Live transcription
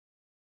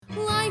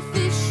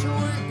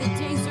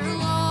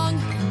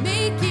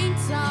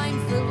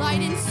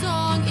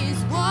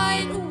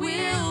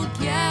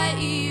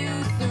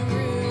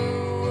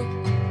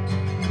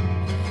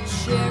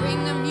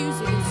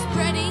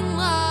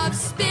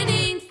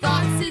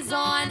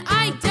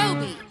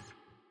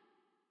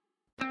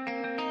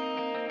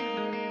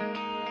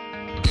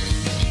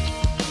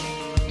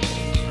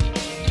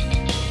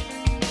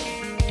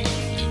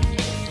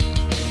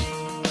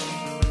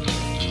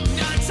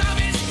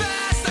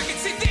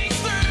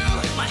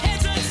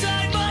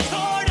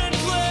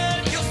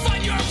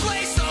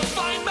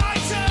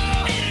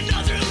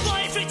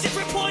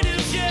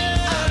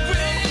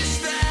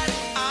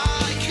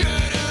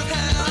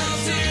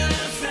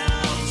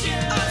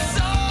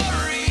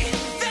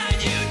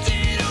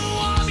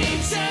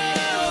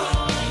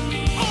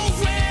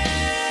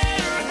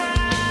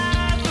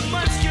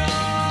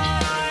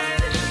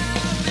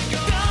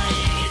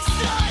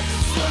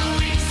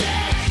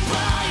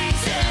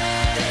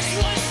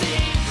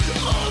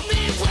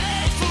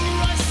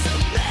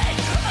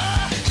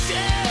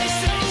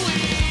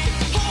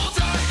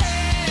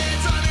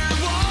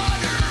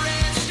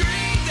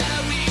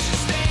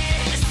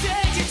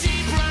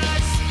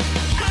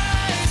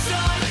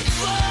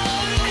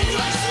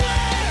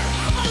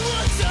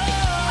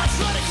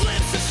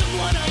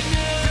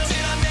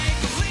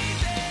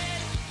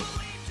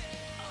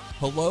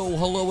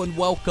Hello, and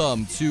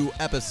welcome to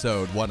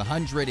episode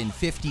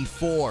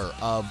 154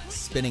 of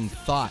Spinning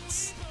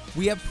Thoughts.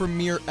 We have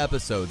premiere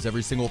episodes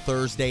every single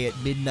Thursday at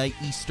midnight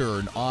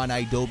Eastern on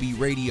Adobe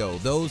Radio.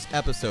 Those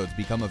episodes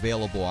become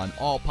available on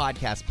all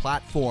podcast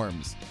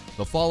platforms.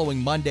 The following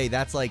Monday,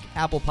 that's like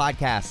Apple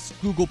Podcasts,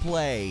 Google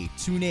Play,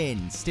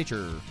 TuneIn,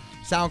 Stitcher,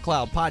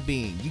 SoundCloud,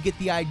 Podbean. You get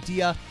the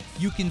idea.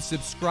 You can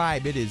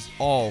subscribe. It is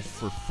all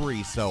for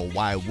free, so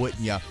why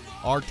wouldn't you?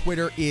 Our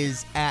Twitter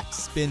is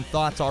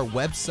 @SpinThoughts. Our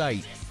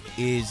website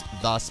is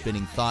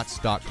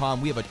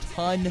thespinningthoughts.com. We have a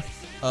ton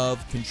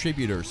of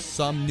contributors,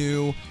 some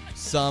new,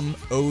 some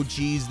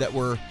OGs that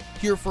were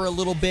here for a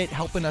little bit,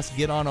 helping us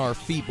get on our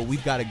feet. But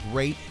we've got a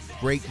great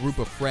group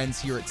of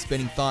friends here at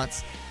Spinning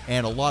Thoughts,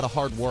 and a lot of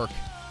hard work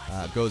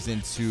goes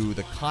into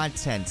the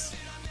content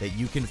that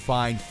you can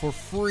find for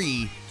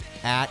free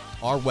at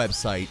our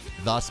website,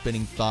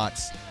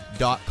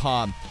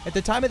 thespinningthoughts.com. At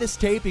the time of this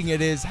taping,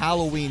 it is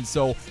Halloween,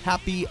 so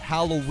happy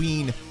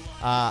Halloween.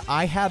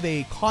 I have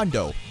a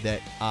condo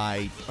that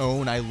I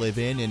own, I live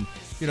in, and,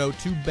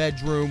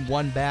 2-bedroom,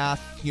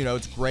 1-bath,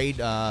 it's great.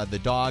 The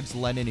dogs,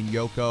 Lennon and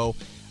Yoko,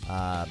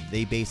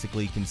 they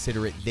basically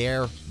consider it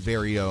their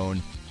very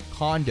own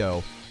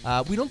condo.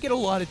 We don't get a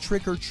lot of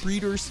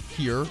trick-or-treaters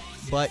here,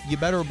 but you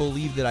better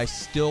believe that I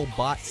still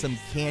bought some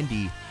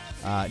candy,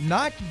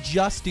 not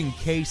just in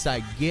case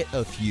I get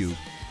a few,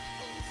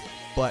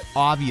 but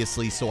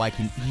obviously so I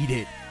can eat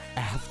it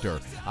after.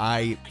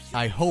 I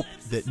hope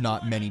that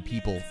not many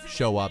people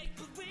show up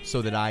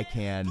so that I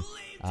can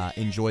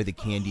enjoy the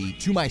candy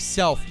to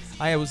myself.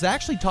 I was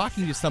actually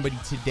talking to somebody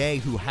today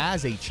who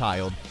has a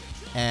child,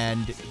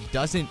 and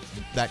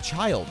that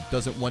child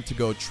doesn't want to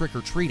go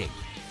trick-or-treating.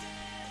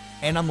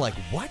 And I'm like,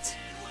 what?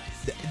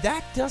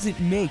 That doesn't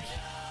make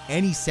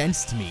any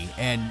sense to me.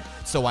 And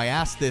so I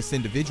asked this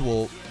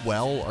individual,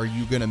 well, are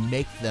you going to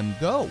make them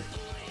go?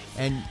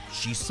 And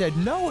she said,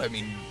 no,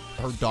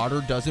 her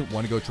daughter doesn't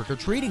want to go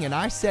trick-or-treating. And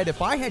I said, if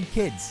I had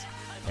kids,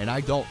 and I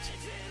don't,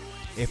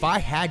 if I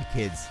had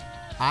kids,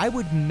 I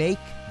would make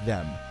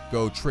them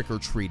go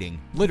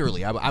trick-or-treating.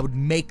 Literally, I would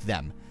make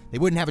them. They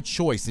wouldn't have a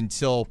choice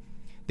until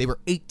they were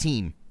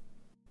 18.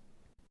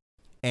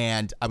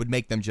 And I would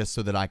make them just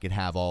so that I could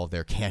have all of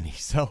their candy.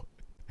 So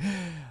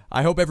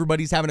I hope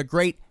everybody's having a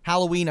great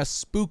Halloween, a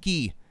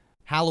spooky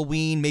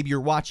Halloween. Maybe you're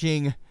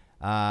watching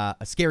a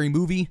scary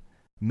movie.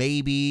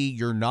 Maybe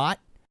you're not.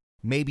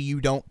 Maybe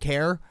you don't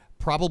care.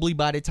 Probably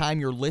by the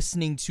time you're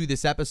listening to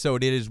this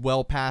episode, it is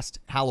well past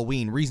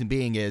Halloween. Reason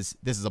being is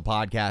this is a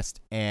podcast,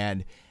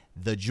 and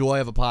the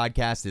joy of a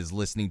podcast is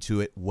listening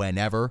to it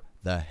whenever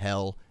the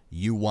hell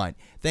you want.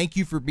 Thank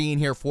you for being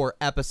here for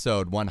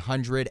episode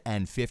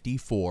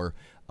 154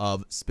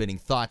 of Spinning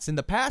Thoughts. In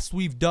the past,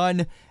 we've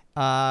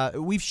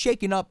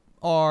shaken up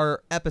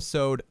our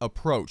episode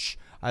approach.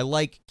 I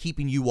like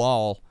keeping you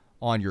all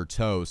on your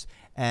toes.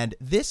 And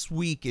this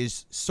week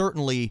is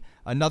certainly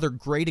another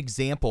great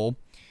example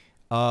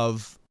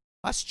of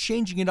us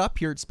changing it up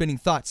here at Spinning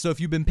Thoughts. So if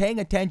you've been paying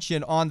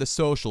attention on the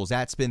socials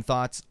at Spin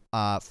Thoughts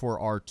for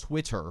our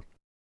Twitter,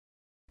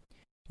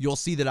 you'll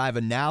see that I've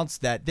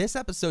announced that this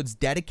episode's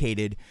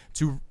dedicated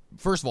to,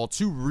 first of all,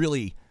 two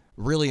really,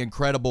 really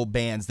incredible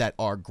bands that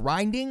are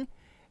grinding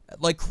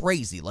like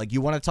crazy. Like,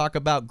 you want to talk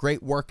about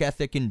great work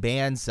ethic in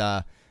bands,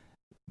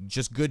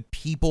 just good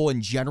people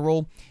in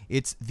general.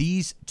 It's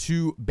these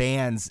two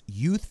bands,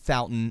 Youth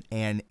Fountain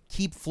and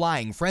Keep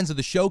Flying. Friends of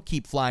the show,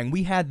 Keep Flying.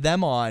 We had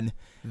them on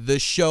the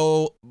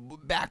show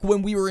back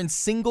when we were in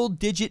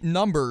single-digit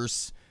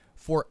numbers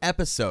for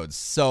episodes.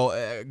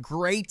 So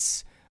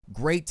great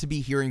to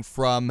be hearing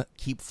from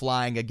Keep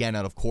Flying again,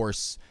 and of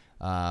course,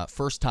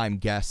 first-time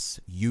guests,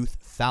 Youth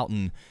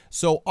Fountain.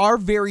 So our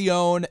very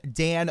own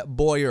Dan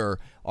Boyer,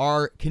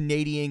 our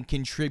Canadian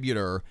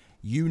contributor.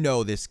 You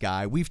know this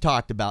guy. We've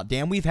talked about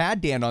Dan. We've had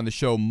Dan on the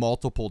show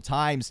multiple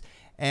times,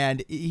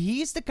 and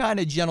he's the kind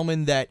of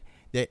gentleman that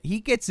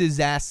he gets his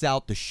ass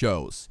out to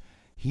shows.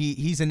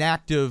 He's an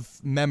active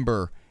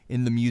member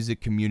in the music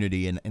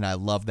community, and I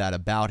love that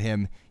about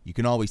him. You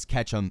can always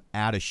catch him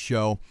at a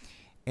show,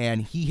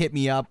 and he hit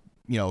me up,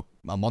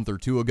 a month or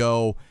two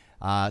ago,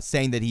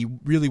 saying that he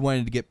really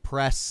wanted to get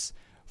press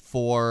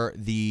for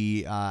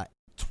the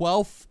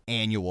 12th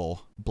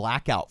annual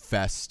Blackout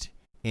Fest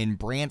in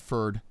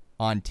Brantford,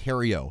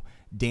 Ontario.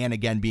 Dan,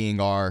 again,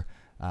 being our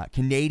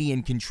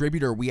Canadian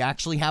contributor. We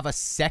actually have a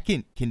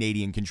second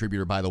Canadian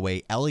contributor, by the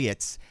way,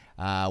 Elliot,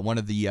 one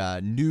of the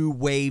new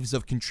waves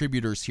of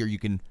contributors here. You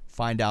can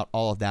find out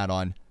all of that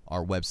on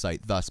our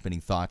website,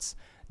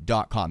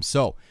 thespinningthoughts.com.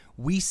 So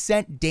we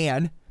sent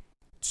Dan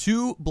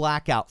to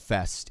Blackout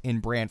Fest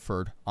in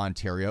Brantford,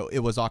 Ontario.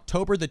 It was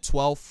October the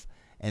 12th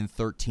and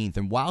 13th.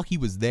 And while he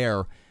was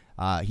there,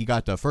 he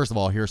got to, first of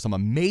all, hear some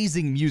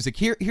amazing music.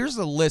 Here's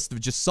a list of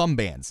just some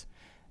bands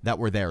that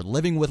were there.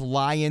 Living with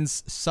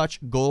Lions,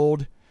 Such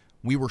Gold,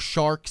 We Were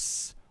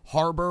Sharks,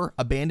 Harbor,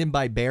 Abandoned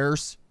by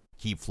Bears,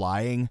 Keep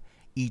Flying,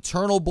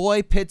 Eternal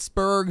Boy,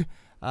 Pittsburgh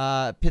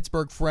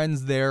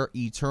friends there,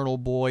 Eternal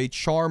Boy,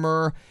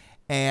 Charmer,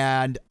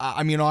 and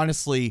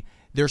honestly,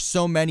 there's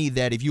so many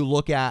that if you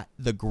look at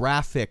the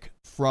graphic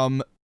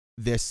from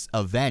this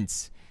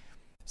event.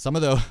 Some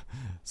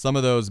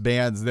of those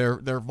bands,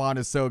 their font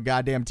is so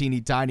goddamn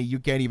teeny tiny you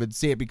can't even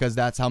see it because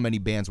that's how many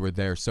bands were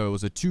there. So it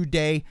was a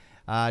 2-day,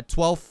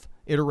 12th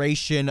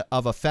iteration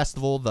of a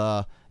festival,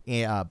 the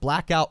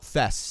Blackout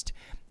Fest.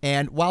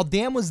 And while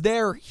Dan was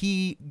there,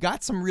 he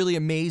got some really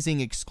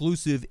amazing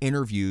exclusive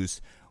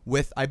interviews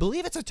with, I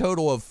believe it's a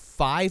total of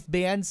 5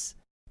 bands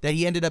that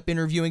he ended up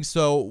interviewing.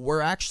 So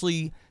we're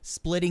actually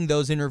splitting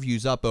those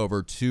interviews up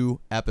over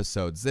 2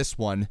 episodes. This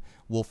one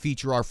will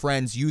feature our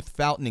friends Youth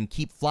Fountain and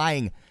Keep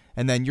Flying.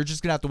 And then you're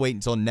just going to have to wait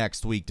until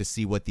next week to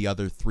see what the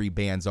other 3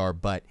 bands are.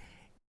 But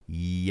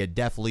you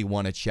definitely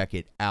want to check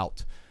it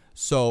out.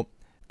 So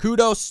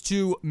kudos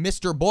to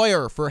Mr.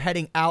 Boyer for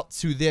heading out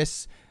to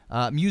this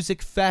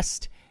music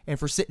fest and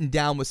for sitting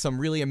down with some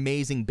really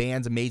amazing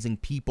bands, amazing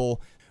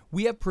people.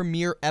 We have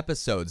premiere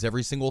episodes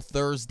every single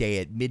Thursday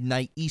at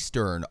midnight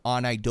Eastern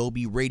on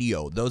Adobe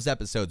Radio. Those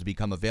episodes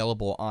become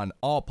available on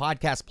all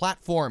podcast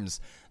platforms.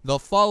 The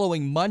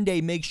following Monday,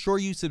 make sure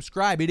you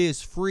subscribe. It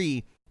is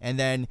free. And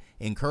then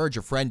encourage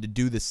a friend to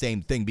do the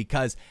same thing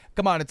because,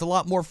 come on, it's a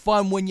lot more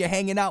fun when you're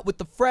hanging out with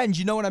the friends.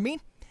 You know what I mean?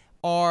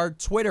 Our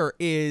Twitter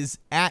is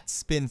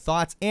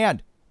 @SpinThoughts,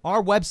 and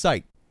our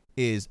website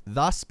is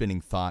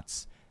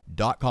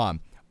thespinningthoughts.com.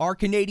 Our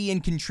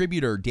Canadian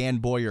contributor, Dan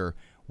Boyer,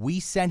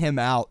 we sent him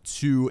out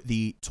to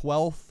the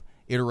 12th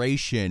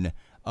iteration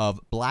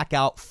of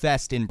Blackout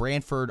Fest in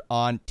Brantford,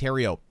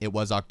 Ontario. It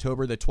was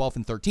October the 12th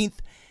and 13th.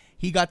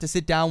 He got to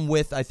sit down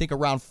with, I think,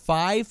 around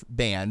 5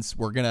 bands.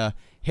 We're going to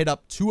hit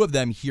up 2 of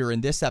them here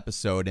in this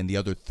episode and the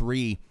other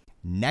 3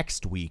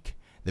 next week.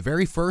 The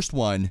very first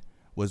one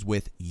was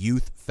with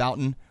Youth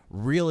Fountain.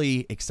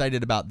 Really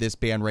excited about this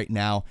band right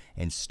now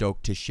and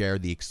stoked to share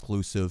the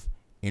exclusive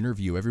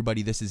interview.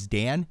 Everybody, this is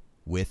Dan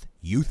with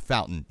Youth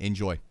Fountain.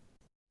 Enjoy.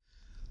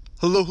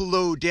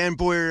 Hello, Dan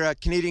Boyer,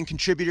 Canadian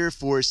contributor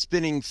for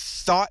Spinning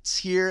Thoughts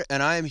here,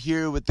 and I am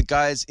here with the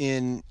guys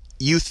in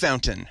Youth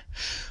Fountain.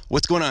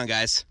 What's going on,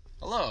 guys?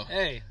 Hello.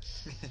 Hey.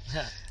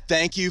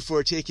 Thank you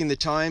for taking the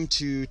time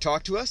to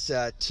talk to us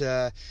at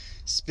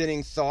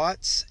Spinning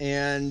Thoughts.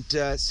 And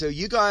so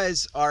you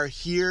guys are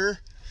here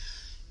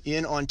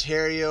in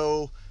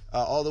Ontario,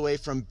 all the way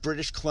from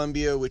British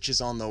Columbia, which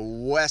is on the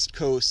west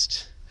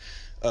coast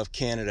of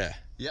Canada.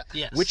 Yeah.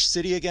 Yes. Which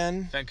city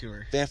again?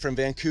 Vancouver. From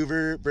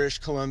Vancouver, British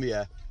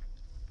Columbia.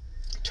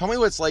 Tell me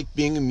what it's like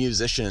being a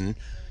musician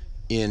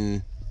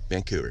in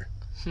Vancouver.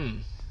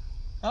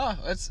 Oh,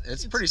 it's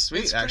pretty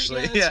sweet, it's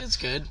actually. Pretty, it's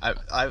good.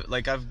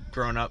 I've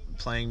grown up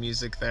playing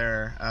music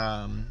there.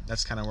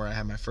 That's kind of where I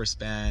had my first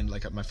band.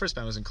 Like my first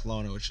band was in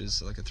Kelowna, which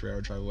is like a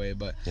 3-hour drive away.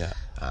 But yeah.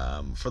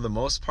 For the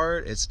most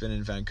part, it's been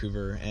in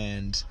Vancouver,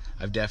 and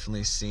I've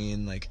definitely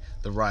seen like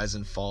the rise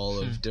and fall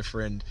of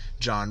different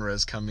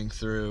genres coming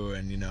through.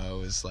 And it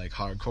was like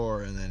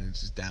hardcore, and then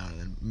just down, and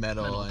then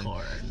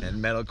metalcore,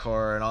 and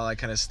metalcore, and all that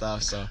kind of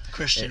stuff. So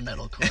Christian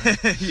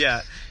metalcore.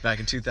 Yeah, back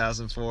in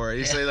 2004.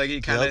 You say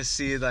you kind of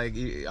see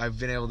I've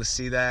been able to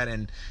see that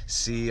and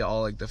see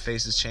all like the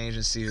faces change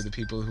and see who the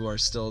people who are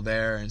still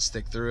there and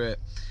stick through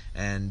it.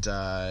 And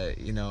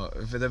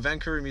for the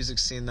Vancouver music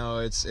scene though,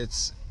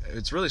 it's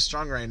really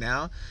strong right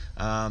now.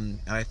 And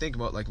I think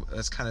about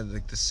that's kind of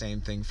like the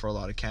same thing for a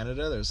lot of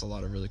Canada. There's a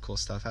lot of really cool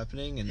stuff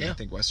happening, and I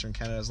think Western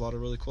Canada has a lot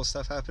of really cool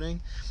stuff happening.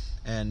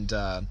 And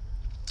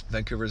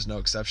Vancouver is no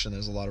exception.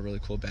 There's a lot of really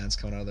cool bands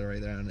coming out of there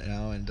right there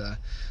now, and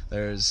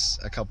there's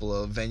a couple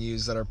of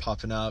venues that are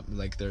popping up.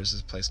 Like there's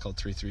this place called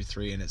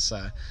 333, and it's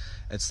an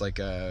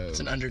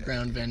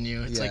underground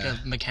venue. It's like a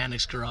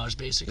mechanic's garage,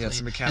 basically. Yeah,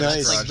 it's a mechanic's garage.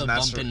 It's like the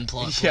bump and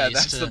plug place. Yeah,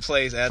 that's the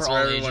place. That's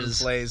where everyone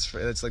ages. plays.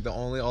 It's like the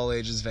only all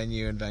ages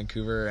venue in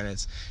Vancouver, and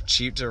it's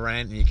cheap to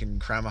rent, and you can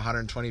cram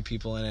 120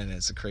 people in it, and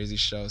it's a crazy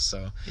show.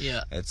 So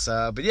yeah, it's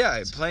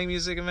playing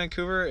music in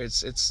Vancouver,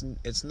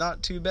 it's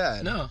not too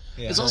bad. No,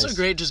 it's also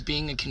great just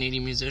being a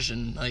Canadian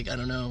musician. Like I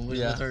don't know,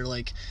 with our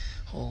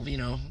whole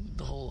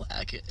the whole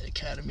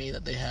academy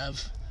that they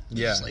have.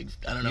 Yeah, just,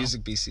 I don't know,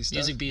 Music BC stuff.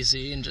 Music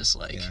BC, and just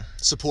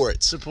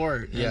support.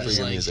 Yeah, for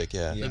your music.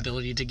 Yeah, the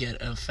ability to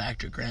get a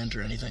factor grant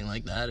or anything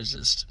like that is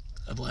just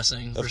a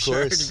blessing for of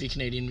sure course. to be a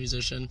Canadian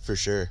musician. For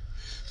sure.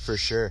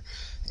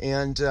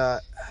 And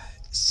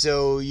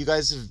so you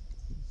guys have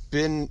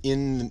been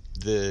in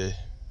the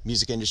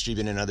music industry,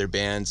 been in other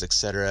bands,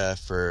 etc.,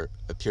 for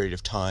a period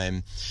of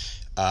time,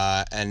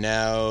 and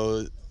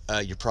now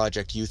your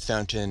project Youth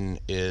Fountain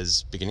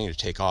is beginning to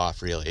take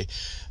off. Really,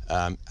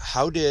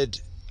 how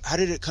did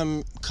it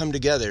come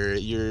together?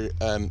 You're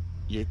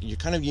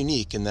kind of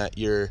unique in that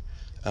you're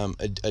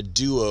a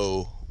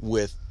duo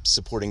with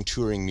supporting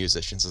touring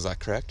musicians. Is that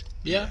correct?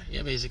 Yeah,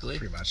 basically.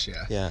 Pretty much,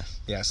 yeah.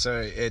 Yeah,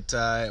 so it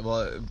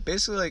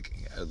basically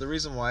the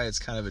reason why it's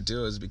kind of a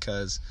duo is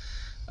because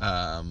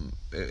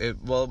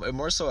it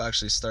more so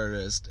actually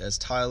started as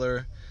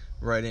Tyler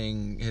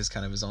writing his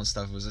own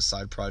stuff. It was a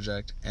side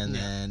project, and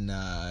then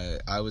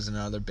I was in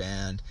another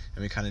band,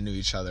 and we kind of knew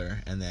each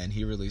other, and then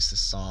he released a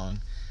song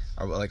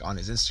on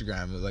his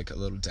Instagram, a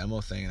little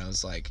demo thing, and I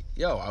was like,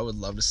 yo, I would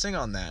love to sing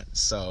on that.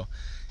 So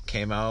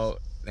came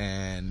out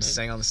and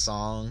sang on the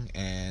song,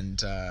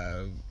 and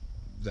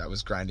that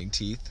was Grinding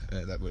Teeth,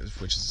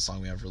 which is a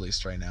song we have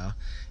released right now,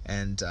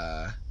 and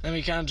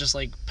we kind of just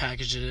like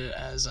packaged it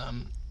as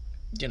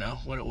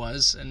what it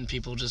was, and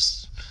people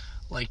just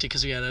liked it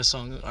because we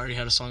already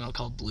had a song out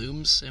called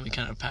Blooms, and we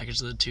kind of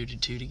packaged the two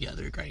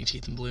together, Grinding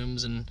Teeth and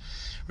Blooms, and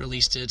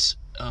released it,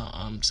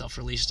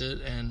 self-released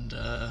it, and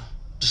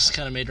just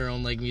kind of made our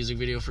own like music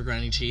video for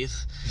Grinding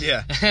Teeth.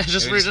 Yeah. we're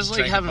just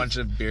like having a bunch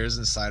of beers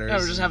and ciders. Yeah,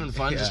 we're just having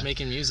fun, just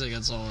making music.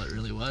 That's all it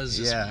really was.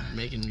 Just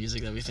making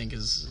music that we think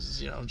is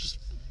just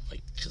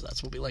like, because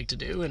that's what we like to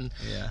do, and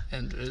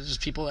just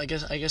people I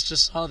guess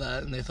just saw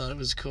that and they thought it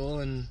was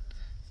cool, and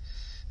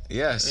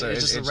so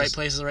it's just the right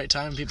place at the right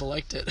time. People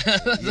liked it.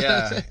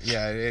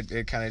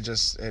 It kind of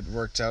just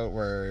worked out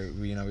where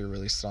we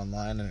released it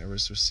online and it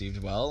was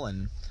received well,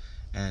 and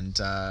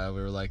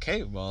we were like,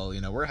 hey, well,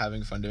 we're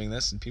having fun doing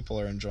this and people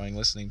are enjoying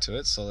listening to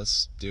it, so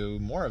let's do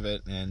more of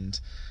it. And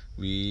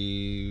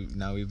we've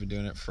been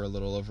doing it for a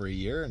little over a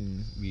year,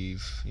 and we're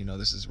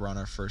on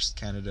our first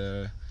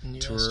Canada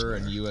tour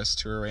and US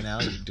tour right now.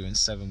 We're doing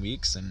 7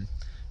 weeks and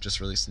just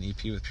released an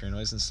EP with Pure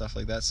Noise and stuff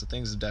like that. So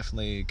things have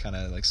definitely kind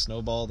of like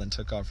snowballed and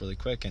took off really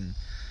quick, and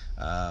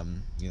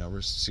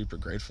we're super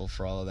grateful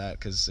for all of that,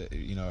 because at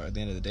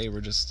the end of the day,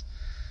 we're just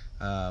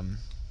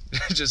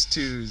just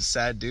two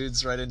sad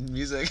dudes writing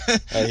music.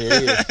 I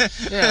hear you.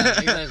 Yeah,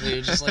 exactly.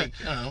 We're just like,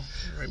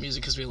 write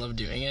music because we love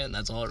doing it, and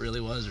that's all it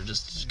really was. We're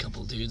just a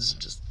couple of dudes,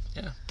 just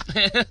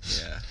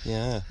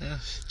Yeah.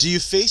 Do you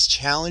face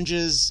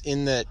challenges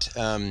in that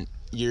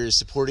you're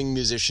supporting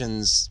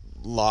musicians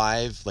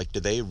live? Like, do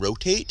they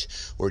rotate,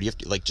 or do you have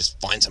to like just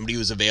find somebody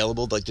who's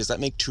available? Like, does that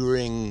make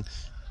touring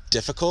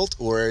difficult,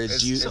 or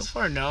do you? So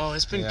far, no.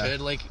 It's been good.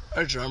 Like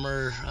our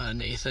drummer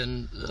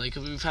Nathan, like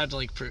we've had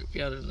we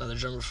had another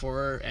drummer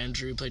before.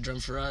 Andrew played drum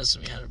for us,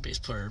 and we had a bass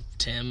player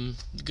Tim.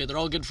 They're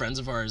all good friends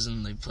of ours,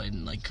 and they played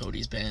in like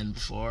Cody's band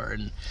before.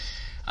 And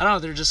I don't know,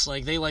 they're just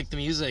like, they like the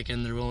music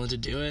and they're willing to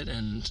do it,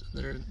 and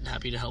they're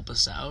happy to help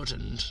us out.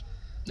 And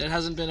it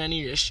hasn't been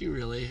any issue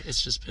really.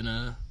 It's just been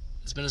a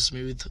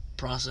smooth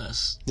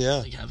process. Yeah.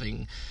 Like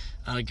having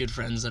good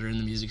friends that are in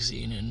the music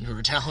scene and who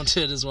are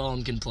talented as well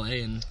and can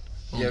play and.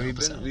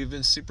 We've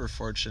been super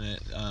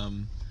fortunate.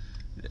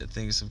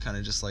 Things have kind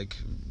of just like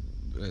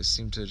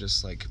seemed to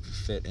just like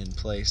fit in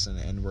place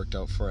and worked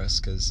out for us,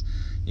 because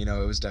it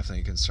was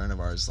definitely a concern of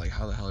ours, like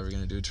how the hell are we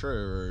going to do a tour,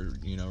 or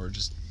we're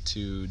just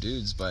two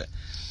dudes, but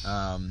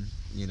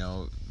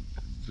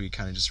we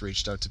kind of just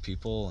reached out to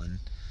people, and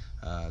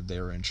they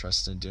were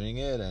interested in doing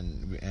it,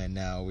 and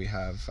now we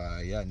have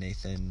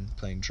Nathan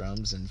playing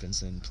drums and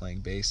Vincent playing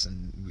bass,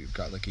 and we've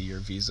got like a year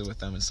visa with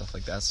them and stuff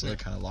like that, so they're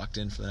kind of locked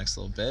in for the next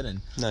little bit.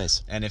 And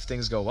nice. And if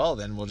things go well,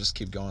 then we'll just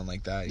keep going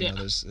like that.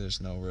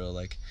 There's no real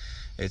like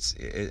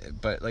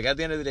but like at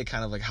the end of the day,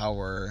 kind of like how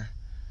we're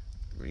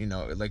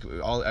like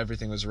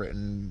everything was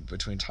written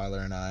between Tyler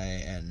and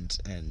I,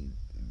 and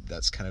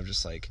that's kind of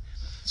just like,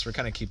 so we're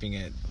kind of keeping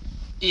it.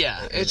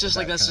 Yeah, it's just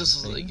like, that's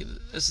just like,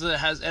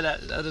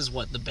 that is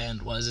what the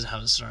band was, is how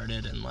it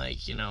started, and like,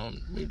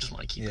 we just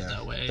want to keep it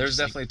that way. There's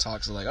definitely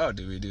talks of like, oh,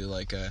 do we do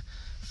like a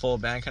full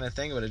band kind of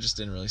thing, but it just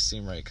didn't really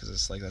seem right, because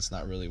it's like, that's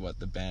not really what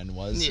the band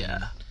was.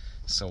 Yeah.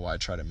 So why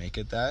try to make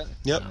it that?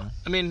 Yep.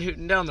 I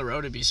mean, down the road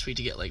it'd be sweet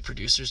to get like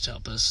producers to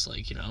help us,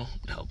 like,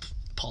 help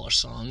polish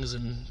songs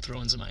and throw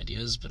in some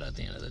ideas, but at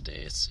the end of the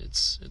day,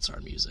 it's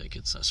our music,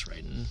 it's us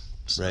writing.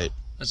 So. Right.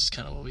 That's just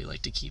kind of what we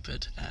like to keep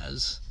it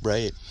as.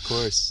 Right, of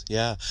course,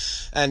 yeah.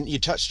 And you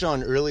touched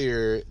on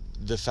earlier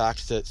the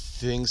fact that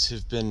things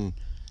have been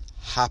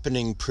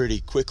happening pretty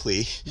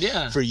quickly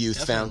for Youth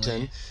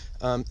definitely.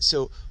 Fountain.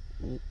 So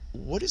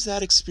what is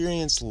that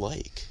experience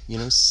like?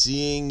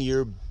 Seeing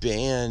your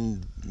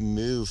band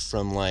move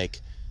from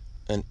like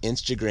an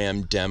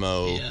Instagram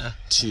demo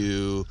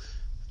to...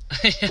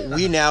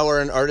 we now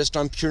are an artist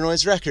on Pure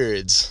Noise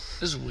Records.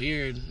 It's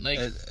weird. Like,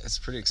 it's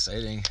pretty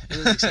exciting. It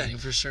is exciting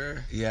for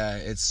sure. Yeah,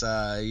 it's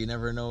you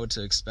never know what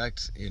to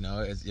expect.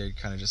 You're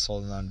kind of just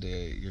holding on to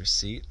your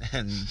seat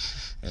and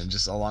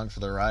just along for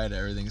the ride.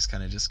 Everything's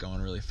kind of just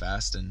going really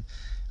fast, and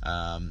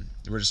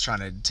we're just trying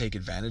to take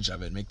advantage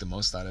of it, make the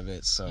most out of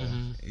it. So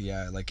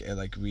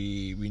like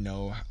we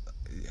know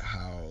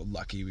how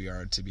lucky we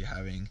are to be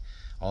having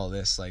all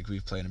this. Like,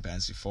 we've played in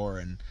bands before,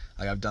 and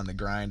like I've done the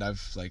grind.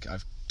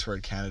 I've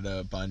toured Canada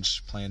a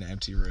bunch, playing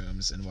empty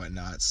rooms and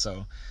whatnot.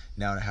 So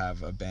now to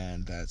have a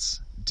band that's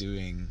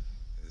doing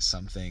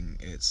something,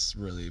 it's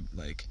really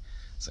like,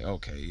 it's like,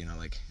 okay,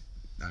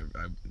 I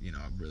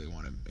really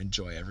want to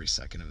enjoy every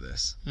second of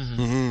this.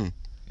 Mm-hmm.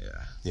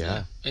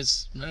 Yeah.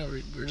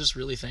 We're just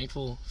really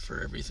thankful for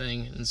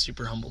everything and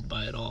super humbled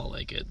by it all.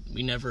 Like,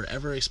 we never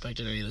ever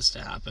expected any of this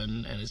to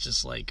happen, and it's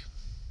just like,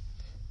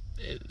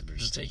 we're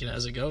just taking it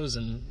as it goes,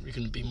 and we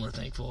couldn't be more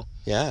thankful.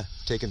 Yeah,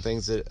 taking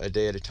things a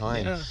day at a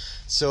time. Yeah.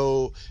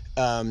 So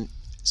how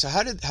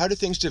did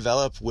things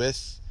develop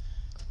with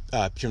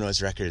Pure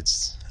Noise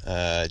Records?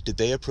 Did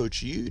they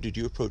approach you? Did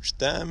you approach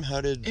them?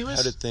 How did things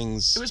develop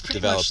there? It was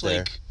pretty much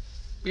like,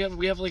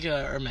 we have like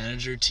our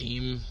manager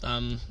team,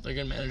 like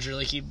a manager,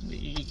 like you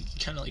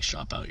kind of like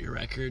shop out your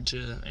record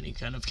to any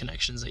kind of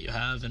connections that you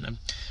have, and I'm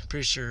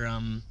pretty sure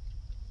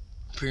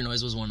Pure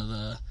Noise was one of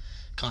the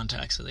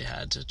contacts that they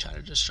had to try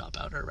to just shop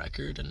out our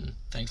record, and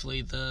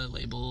thankfully the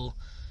label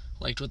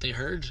liked what they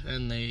heard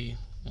and they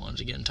wanted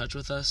to get in touch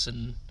with us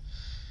and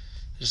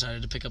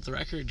decided to pick up the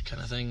record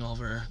kind of thing, all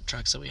of our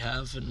tracks that we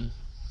have, and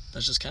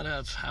that's just kind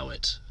of how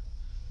it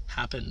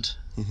happened.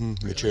 Really.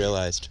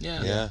 Materialized.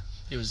 Yeah.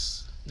 It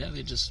was,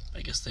 they just,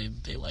 I guess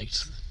they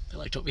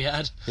liked what we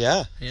had.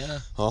 Yeah.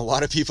 Well, a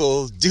lot of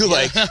people do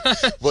like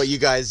what you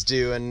guys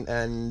do,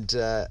 and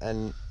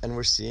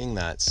we're seeing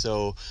that.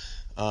 So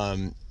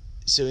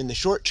so in the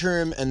short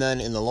term and then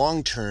in the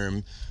long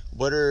term,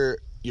 what are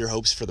your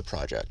hopes for the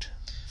project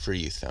for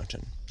Youth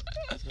Fountain?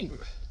 I think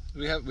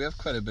we have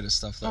quite a bit of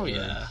stuff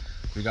that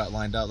we got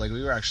lined up. Like,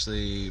 we were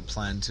actually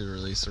planning to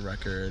release a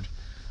record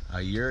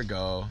a year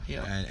ago,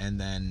 and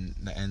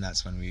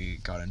that's when we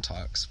got in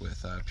talks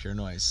with Pure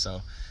Noise.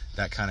 So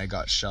that kind of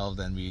got shelved,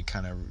 and we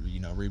kind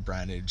of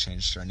rebranded,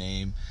 changed our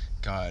name,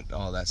 got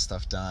all that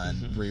stuff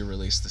done,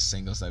 re-released the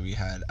singles that we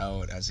had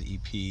out as an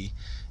EP,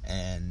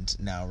 and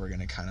now we're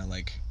gonna kind of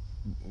like,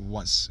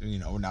 once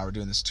now we're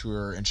doing this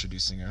tour,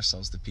 introducing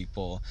ourselves to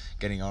people,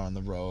 getting out on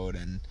the road,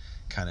 and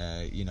kind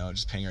of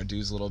just paying our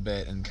dues a little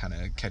bit and kind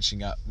of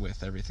catching up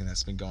with everything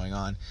that's been going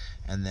on.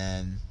 And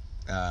then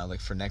like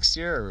for next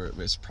year,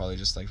 it's probably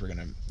just like we're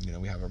gonna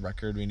we have a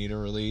record we need to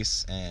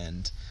release,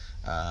 and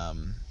I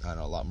don't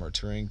know, a lot more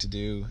touring to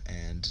do,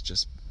 and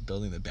just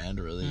building the band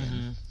really.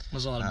 And,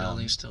 there's a lot of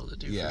building still to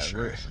do. For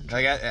sure. We're,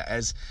 like,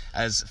 as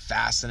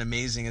fast and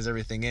amazing as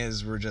everything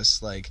is, we're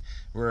just like,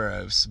 we're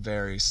a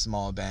very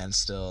small band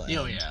still.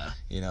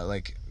 And,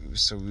 like,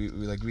 so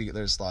we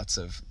there's lots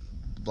of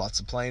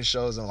playing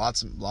shows and a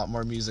lot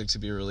more music to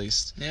be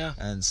released. Yeah.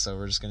 And so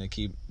we're just gonna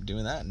keep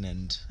doing that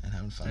and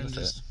having fun with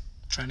it.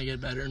 Trying to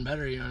get better and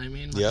better, you know what I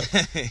mean? Yep.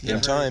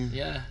 In time.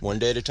 Yeah. One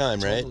day at a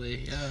time, right?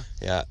 Totally, yeah.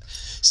 Yeah.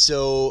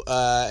 So,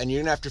 and you're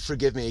going to have to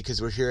forgive me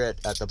because we're here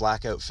at the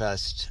Blackout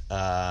Fest,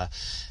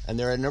 and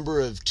there are a number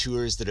of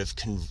tours that have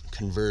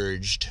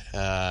converged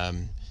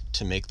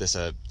to make this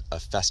a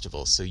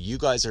festival. So you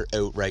guys are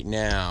out right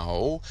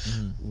now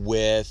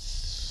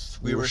with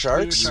We Were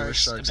Sharks? We Were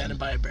Sharks,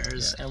 Abandoned by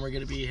Bears, and we're going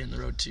to be hitting the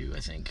road too,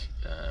 I think,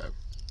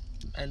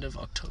 end of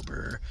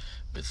October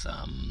with...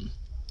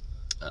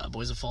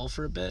 Boys of Fall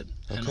for a bit,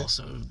 and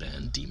also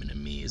band Demon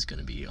and Me is going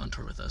to be on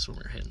tour with us when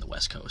we're hitting the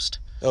West Coast.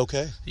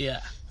 Okay.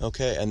 Yeah.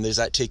 Okay, and does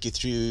that take you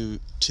through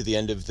to the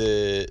end of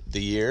the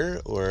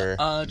year, or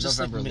just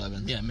November like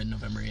 11th? Yeah,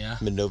 mid-November. Yeah.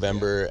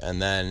 Mid-November, and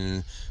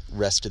then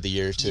rest of the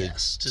year to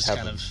just have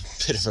kind a of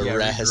bit of a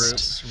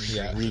rest,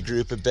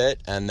 regroup a bit,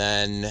 and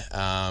then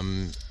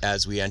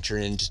as we enter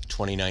into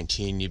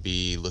 2019, you'd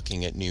be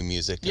looking at new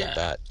music at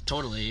that.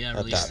 Totally. Yeah,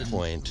 at that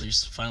point.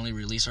 Finally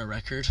release our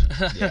record.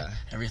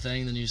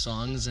 Everything, the new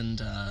songs,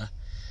 and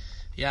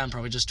and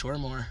probably just tour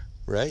more.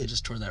 Right. And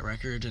just tour that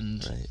record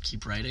and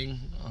keep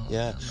writing on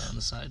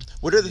the side.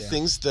 What are the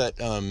things that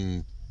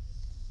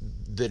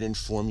that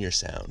inform your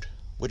sound?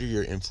 What are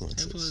your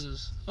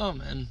influences? Oh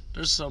man,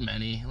 there's so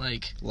many.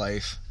 Like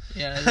life.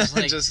 Yeah, just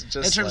like just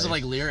in terms life. of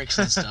like lyrics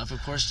and stuff.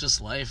 Of course, just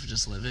life,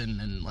 just living,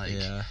 and like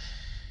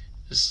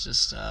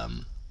just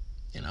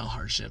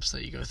hardships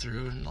that you go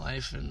through in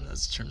life, and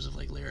that's in terms of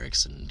like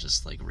lyrics and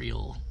just like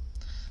real.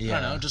 I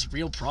don't know, just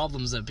real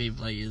problems that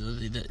people, like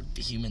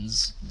the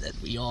humans that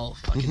we all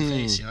fucking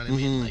face. You know what I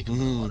mean? Like a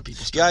lot of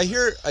people. Yeah, I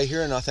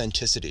hear an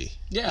authenticity.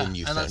 Yeah, in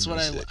and that's what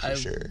I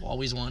sure.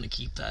 always want to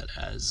keep that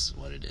as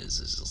what it is.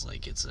 Is just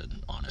like it's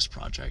an honest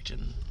project,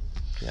 and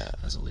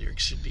as a lyric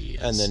should be.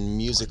 And then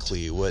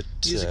musically, what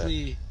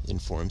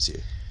informs you?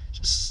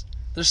 Just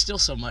there's still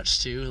so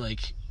much too.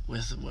 Like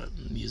with what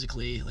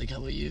musically, like how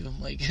about you?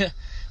 Like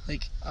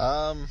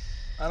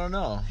I don't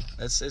know.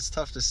 It's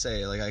tough to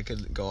say. Like I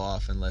could go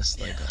off and list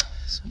like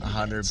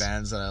 100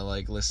 bands that I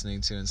like listening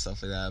to and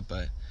stuff like that,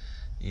 but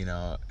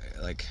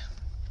like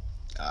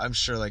I'm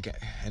sure like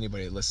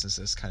anybody that listens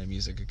to this kind of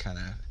music could kind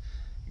of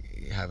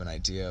have an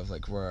idea of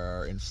like where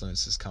our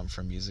influences come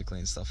from musically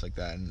and stuff like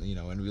that. And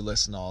when we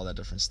listen to all that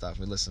different stuff,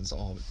 we listen to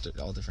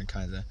all different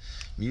kinds of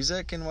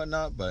music and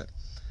whatnot. But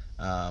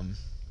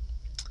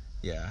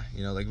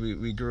like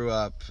we grew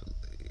up.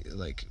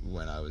 Like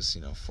when I was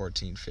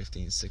 14,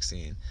 15,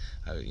 16,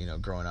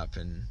 growing up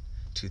in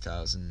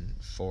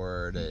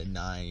 2004 to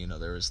 9,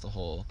 there was the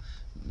whole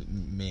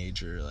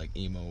major like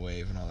emo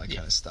wave and all that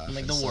kind of stuff, and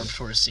like the Warped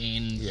Tour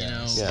scene,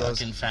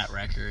 fucking Fat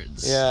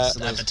Records,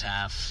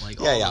 Epitaph, like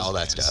all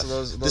that stuff,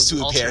 so the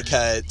swoop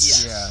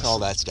haircuts, all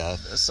that stuff.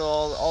 So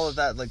all of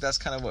that, like that's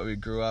kind of what we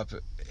grew up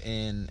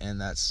in, and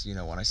that's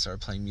when I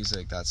started playing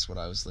music, that's what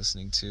I was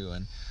listening to,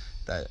 and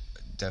that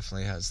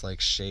definitely has like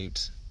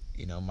shaped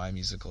my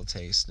musical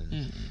taste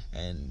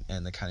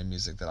and the kind of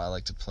music that I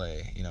like to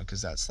play,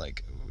 because that's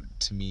like,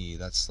 to me,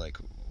 that's like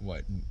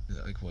what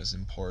like was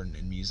important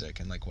in music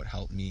and like what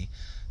helped me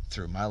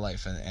through my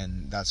life,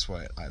 and that's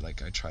what I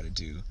try to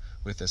do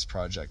with this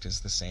project, is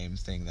the same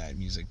thing that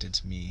music did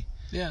to me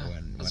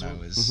when I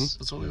was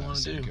that's what we want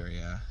to do.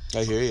 Younger,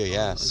 I hear you.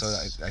 So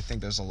I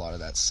think there's a lot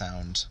of that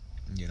sound,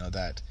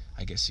 that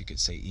I guess you could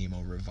say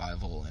emo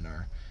revival in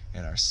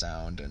our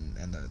sound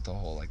and the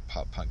whole like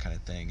pop punk kind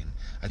of thing. And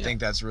I think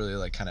that's really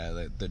like kind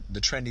of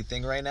the trendy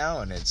thing right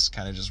now, and it's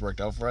kind of just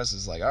worked out for us.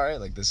 It's like, all right,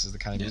 like this is the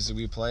kind of music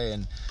we play,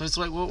 but it's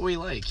like what we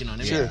like, you know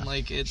what I mean?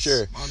 Like it's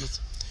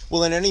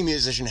Well, and any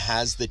musician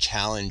has the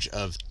challenge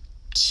of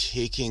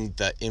taking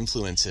the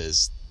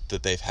influences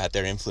that they've had,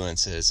 their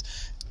influences,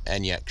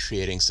 and yet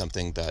creating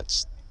something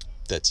that's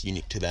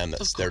unique to them,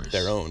 that's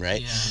their own,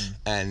 right?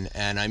 And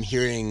I'm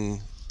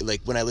hearing,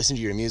 like, when I listen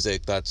to your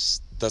music,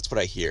 that's what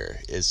I hear,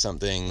 is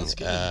something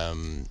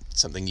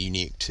something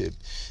unique to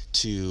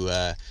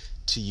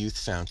Youth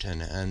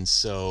Fountain. And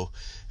so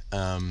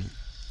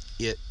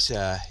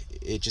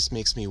it just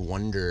makes me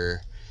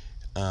wonder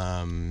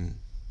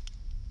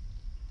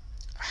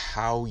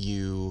how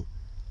you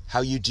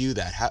do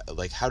that.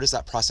 How does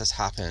that process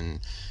happen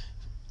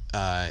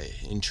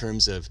in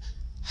terms of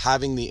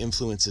having the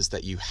influences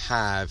that you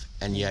have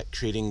and yet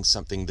creating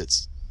something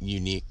that's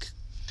unique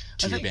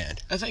to your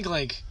band? I think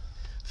like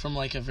from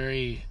like a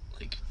very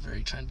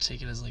trying to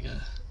take it as like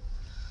a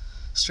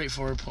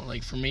straightforward point,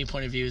 like for me,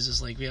 point of view is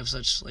just like we have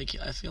such, like,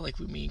 I feel like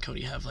me and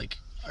Cody have like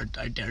our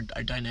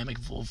dynamic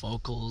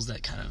vocals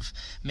that kind of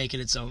make it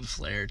its own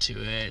flair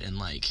to it, and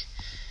like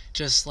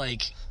just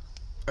like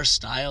our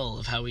style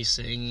of how we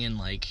sing, and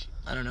like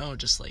I don't know,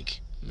 just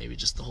like maybe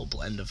just the whole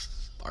blend of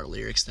our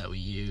lyrics that we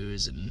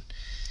use, and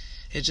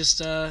it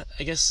just I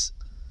guess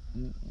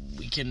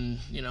we can,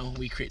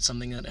 we create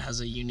something that has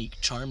a unique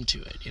charm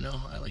to it,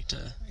 I like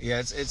to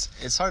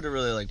it's hard to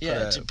really like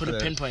put a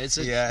pinpoint. It's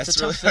a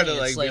it's really hard thing. to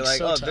like It's be like,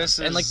 so oh, tough. this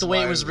is, and like the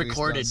way it was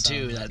recorded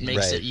too, that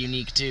makes it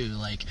unique too,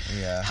 like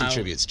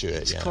contributes to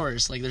it. Of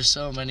course, like there's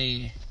so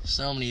many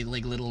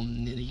like little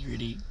nitty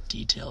gritty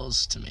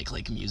details to make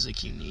like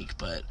music unique,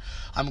 but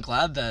I'm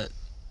glad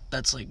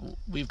that's like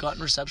we've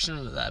gotten reception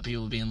of that,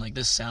 people being like,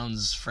 this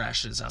sounds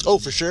fresh, it sounds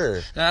for sure.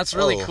 And that's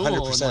really cool.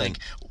 100%. And like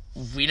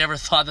we never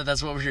thought that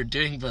that's what we were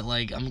doing, but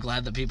like I'm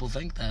glad that people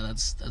think that.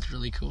 That's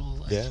really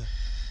cool. Like,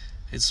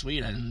 it's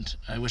sweet, and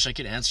I wish I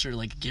could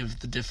give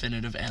the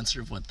definitive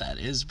answer of what that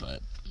is, but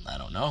I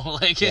don't know.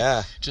 Like we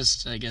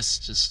just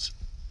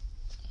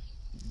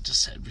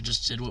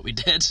did what we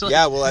did.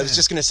 Well, I was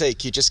just gonna say,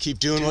 just keep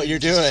doing what you're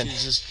doing.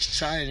 Just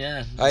trying,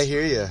 I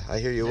hear you.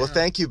 Yeah. Well,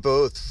 thank you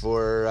both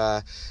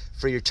for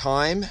your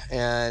time,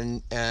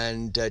 and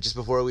just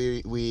before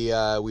we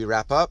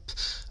wrap up,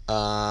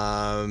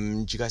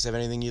 do you guys have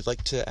anything you'd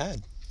like to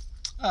add?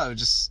 I would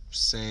just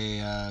say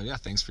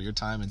thanks for your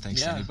time, and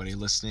thanks to anybody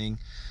listening.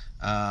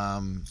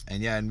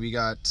 And we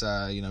got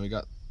we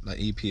got the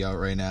EP out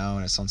right now,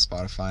 and it's on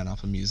Spotify and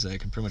Apple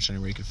Music and pretty much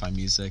anywhere you can find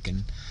music,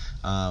 and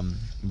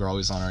we're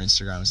always on our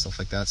Instagram and stuff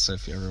like that, so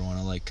if you ever want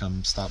to like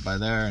come stop by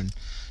there and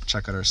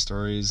check out our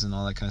stories and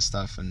all that kind of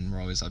stuff, and we're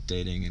always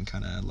updating and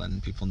kind of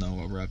letting people know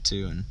what we're up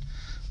to.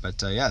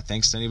 But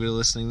thanks to anybody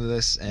listening to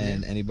this,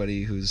 and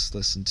anybody who's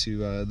listened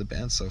to the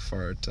band so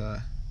far.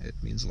 It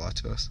means a lot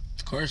to us.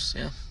 Of course,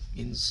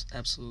 means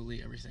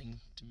absolutely everything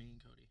to me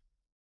and Cody.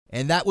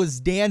 And that was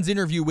Dan's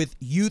interview with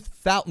Youth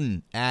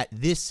Fountain at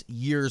this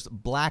year's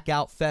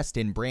Blackout Fest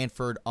in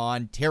Brantford,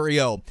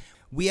 Ontario.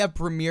 We have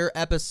premiere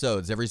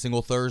episodes every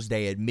single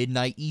Thursday at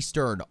midnight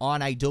Eastern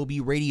on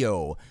idobi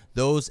Radio.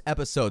 Those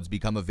episodes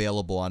become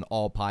available on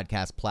all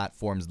podcast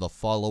platforms the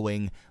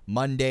following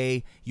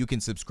Monday. You can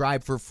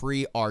subscribe for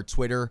free. Our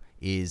Twitter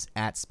is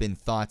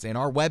 @SpinThoughts, and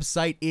our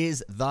website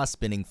is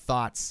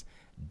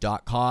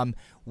thespinningthoughts.com.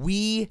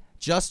 We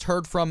just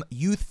heard from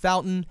Youth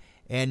Fountain,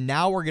 and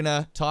now we're going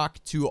to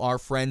talk to our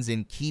friends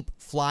in Keep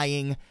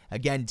Flying.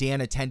 Again,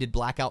 Dan attended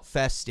Blackout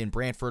Fest in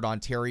Brantford,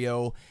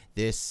 Ontario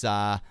this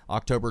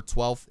October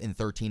 12th and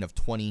 13th of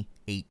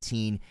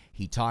 2018.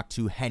 He talked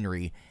to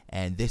Henry,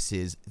 and this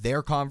is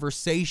their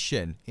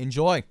conversation.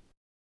 Enjoy.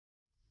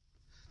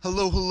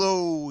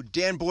 Hello.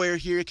 Dan Boyer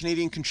here,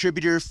 Canadian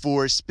contributor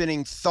for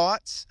Spinning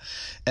Thoughts,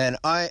 and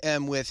I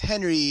am with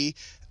Henry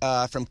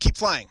from Keep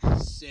Flying.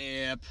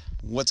 Sup?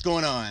 What's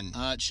going on?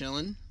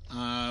 Chilling.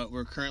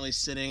 We're currently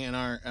sitting in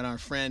our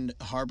friend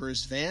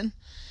Harbor's van,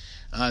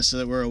 so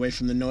that we're away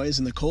from the noise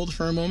and the cold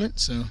for a moment.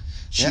 So,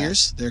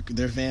 cheers. Yeah.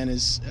 Their van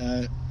is,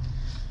 I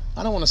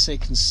don't want to say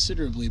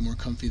considerably more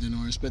comfy than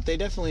ours, but they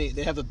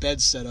have a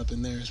bed set up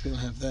in theirs. We don't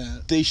have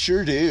that. They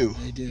sure do.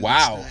 They do.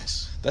 Wow. That's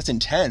nice. That's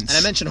intense. And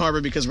I mentioned Harbor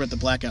because we're at the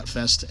Blackout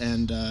Fest,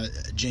 and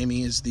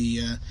Jamie is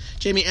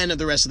Jamie and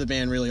the rest of the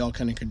band really all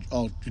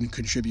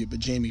contribute, but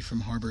Jamie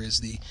from Harbor is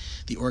the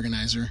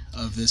organizer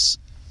of this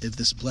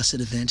blessed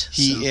event.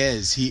 He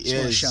is. Just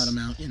want to shout him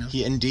out,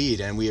 He indeed,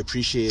 and we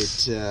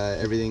appreciate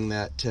everything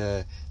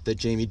that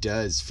Jamie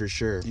does, for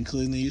sure.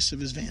 Including the use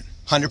of his van.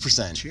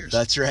 100%. Cheers.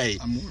 That's right.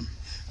 I'm warm.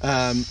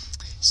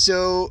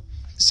 So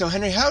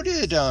Henry, how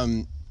did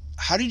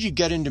you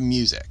get into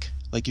music?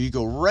 Like, if you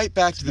go right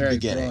back to the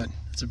beginning. Broad.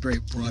 It's a very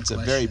broad question. It's a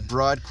very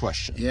broad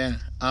question. Yeah.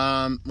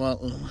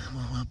 Well,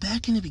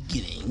 back in the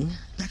beginning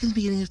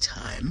of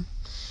time,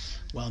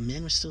 while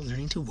men were still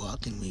learning to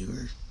walk and we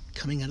were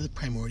coming out of the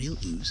primordial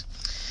ooze.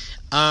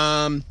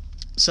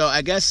 So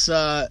I guess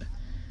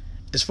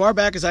as far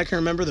back as I can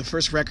remember, the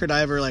first record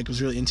I ever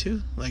was really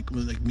into,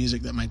 with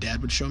music that my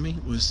dad would show me,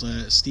 was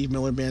Steve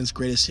Miller Band's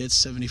Greatest Hits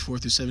 74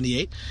 through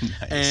 78.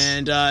 Nice.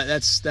 And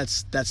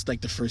that's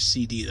like the first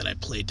CD that I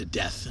played to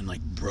death and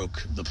like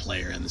broke the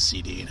player and the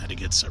CD and had to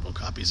get several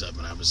copies of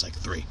when I was like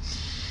 3.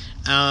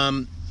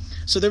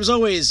 So there was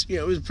always,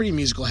 it was a pretty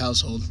musical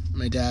household.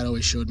 My dad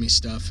always showed me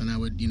stuff, and I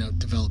would,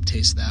 develop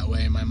taste that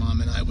way. My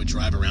mom and I would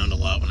drive around a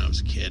lot when I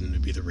was a kid, and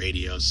it'd be the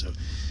radio, so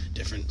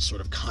different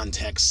sort of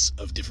contexts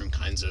of different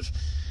kinds of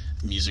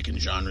music and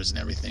genres and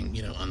everything,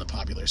 on the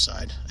popular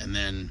side. And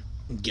then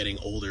getting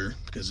older,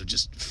 because of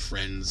just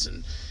friends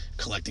and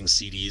collecting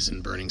CDs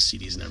and burning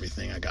CDs and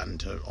everything, I got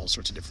into all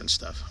sorts of different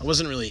stuff. I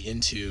wasn't really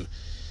into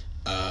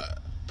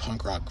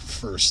punk rock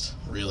first,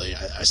 really.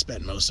 I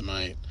spent most of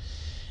my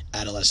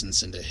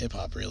adolescence into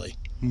hip-hop, really.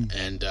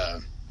 And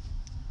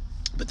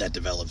but that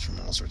developed from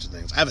all sorts of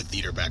things. I have a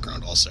theater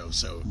background also,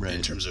 so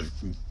in terms of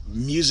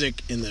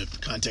music in the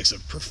context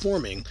of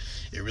performing,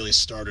 it really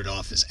started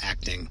off as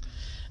acting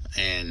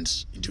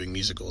and doing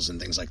musicals and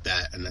things like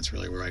that, and that's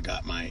really where I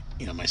got my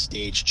my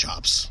stage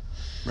chops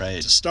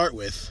to start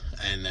with,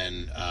 and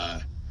then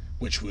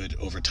which would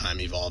over time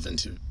evolve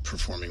into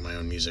performing my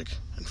own music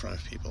in front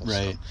of people.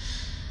 Right. So.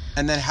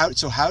 And then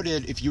how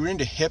did, if you were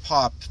into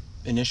hip-hop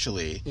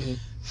initially,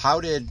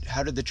 how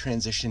did the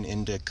transition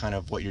into kind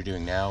of what you're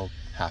doing now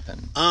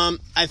happen?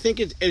 I think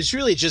it's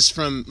really just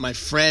from my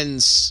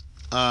friends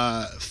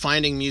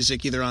finding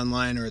music either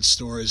online or at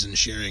stores and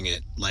sharing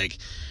it.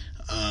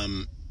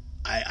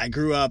 I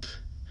grew up,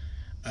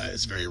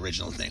 it's a very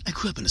original thing, I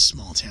grew up in a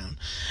small town.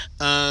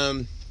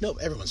 No,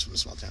 everyone's from a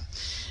small town.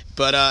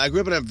 But I grew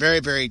up in a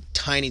very, very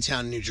tiny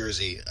town in New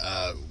Jersey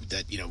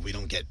that,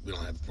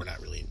 we're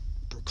not really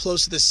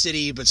close to the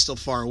city, but still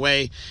far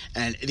away.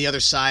 And the other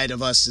side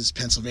of us is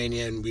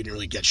Pennsylvania, and we didn't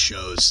really get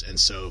shows. And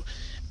so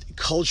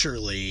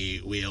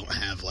culturally, we don't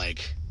have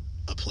like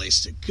a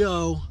place to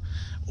go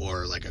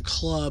or like a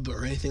club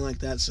or anything like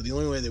that. So the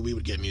only way that we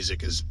would get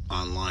music is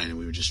online, and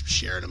we would just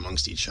share it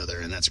amongst each other.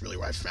 And that's really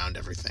where I found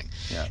everything.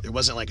 Yeah. There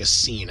wasn't like a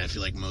scene. I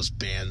feel like most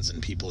bands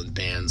and people in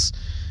bands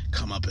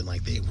come up and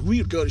we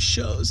would go to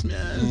shows,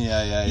 man.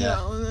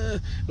 Yeah.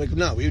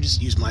 No, we would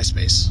just use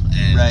MySpace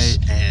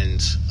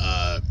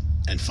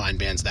and find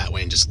bands that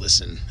way and just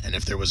listen. And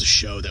if there was a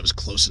show that was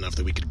close enough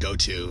that we could go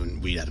to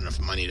and we had enough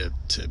money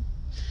to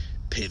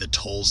pay the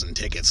tolls and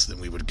tickets, then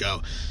we would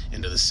go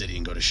into the city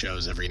and go to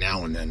shows every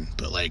now and then.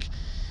 But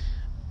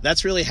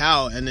that's really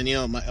how. And then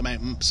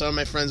some of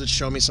my friends would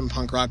show me some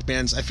punk rock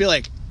bands. I feel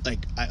like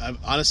I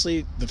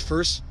honestly, the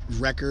first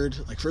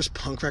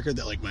punk record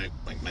that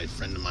my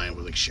friend of mine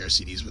would share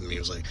CDs with me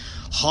was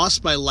Hoss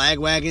by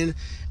Lagwagon.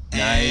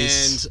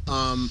 Nice.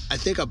 And I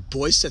think a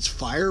Boy Sets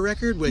Fire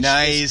record, which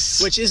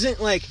isn't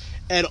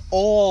at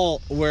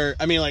all where,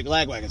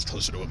 Lagwagon's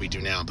closer to what we do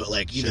now, but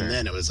even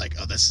then it was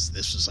this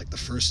was the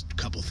first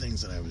couple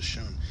things that I was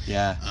shown.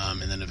 Yeah.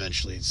 And then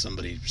eventually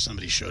somebody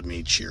showed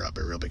me Cheer Up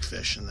by Real Big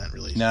Fish, and that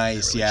really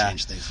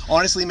changed things.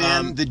 Honestly,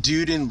 man, the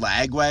dude in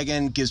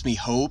Lagwagon gives me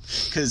hope,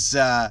 because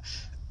that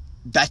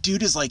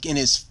dude is in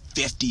his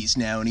 50s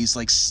now, and he's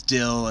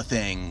still a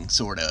thing,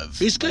 sort of.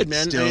 He's good,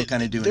 man. Still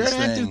kind of doing his thing.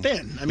 They're an active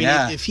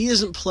band. If he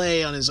doesn't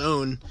play on his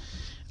own,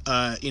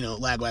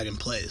 Lagwagon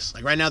plays.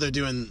 Right now they're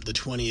doing the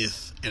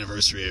 20th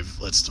anniversary of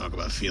Let's Talk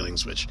About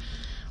Feelings, which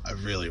I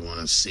really want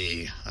to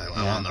see.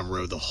 I'm on the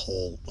road the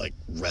whole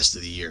rest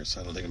of the year, so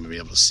I don't think I'm gonna be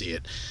able to see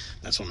it.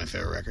 That's one of my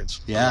favorite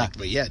records. Yeah.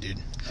 But yeah, dude.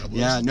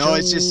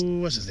 It's just,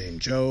 what's his name?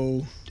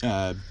 Joey.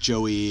 Yeah.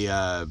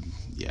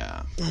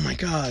 Oh my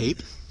God.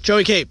 Cape.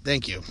 Joey Cape,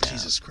 thank you. Yeah.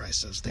 Jesus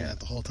Christ, I was thinking that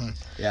the whole time.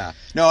 Yeah.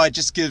 No, it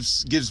just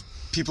gives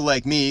people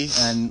like me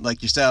and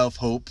like yourself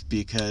hope,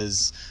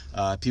 because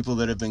people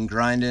that have been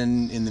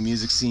grinding in the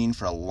music scene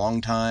for a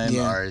long time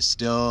are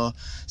still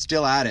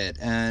at it.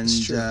 And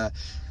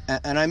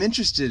and I'm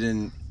interested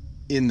in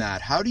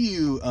that. How do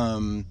you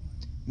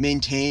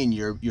maintain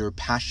your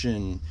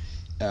passion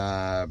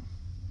for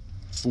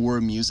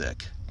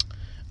music?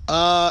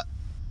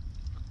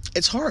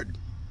 It's hard.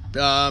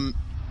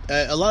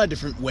 A lot of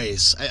different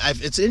ways.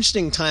 It's an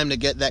interesting time to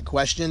get that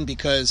question,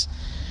 because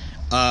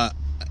I'm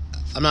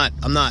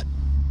not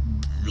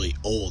really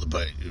old,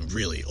 but I'm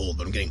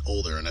getting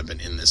older, and I've been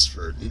in this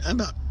for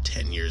about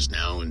 10 years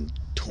now, and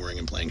touring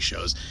and playing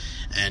shows.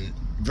 And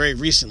very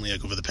recently,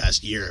 over the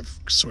past year, I've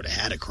sort of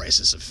had a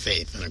crisis of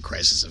faith and a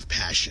crisis of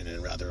passion,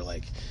 and rather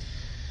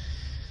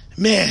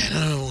man,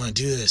 I don't want to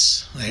do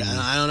this.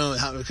 I don't know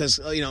how, because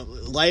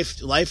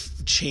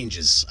life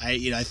changes.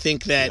 I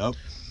think that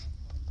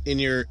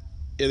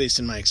at least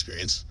in my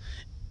experience,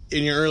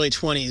 in your early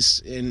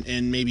 20s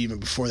and maybe even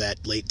before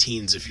that, late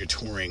teens, if you're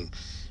touring,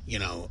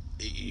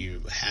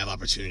 you have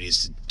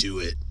opportunities to do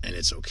it, and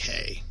it's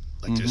okay.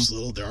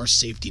 There are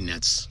safety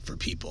nets for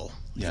people.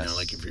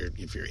 Yes.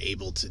 If you're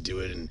able to do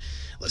it, and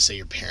let's say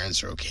your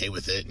parents are okay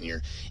with it, and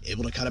you're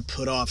able to kind of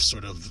put off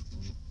sort of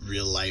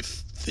real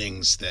life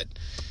things that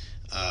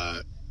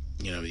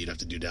you'd have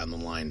to do down the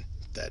line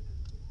that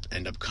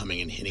end up coming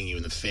and hitting you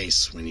in the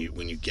face when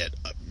you get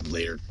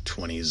later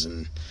 20s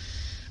and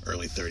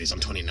early 30s. I'm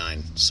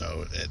 29,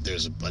 so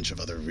there's a bunch of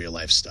other real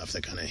life stuff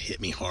that kind of hit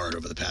me hard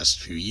over the past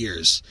few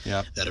years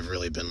that have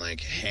really been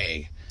like,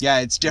 hey,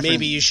 it's different.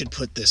 Maybe you should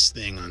put this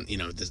thing on,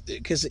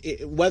 because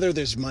whether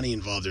there's money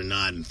involved or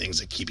not and things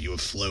that keep you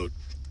afloat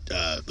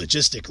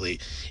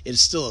logistically,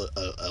 it's still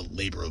a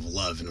labor of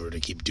love in order to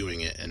keep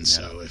doing it. And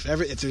so if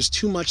there's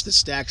too much that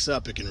stacks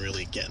up, it can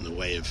really get in the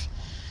way of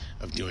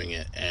doing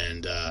it.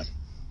 And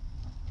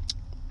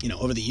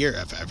over the year,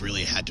 I've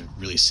really had to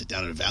really sit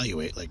down and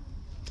evaluate, like,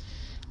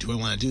 do I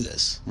want to do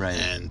this? Right.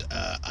 And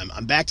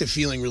I'm back to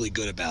feeling really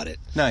good about it.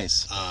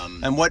 Nice.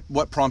 And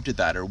what prompted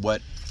that, or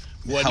what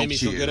made me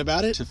feel good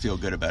about it? To feel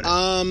good about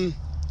it.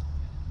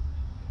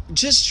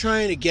 Just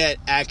trying to get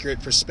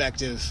accurate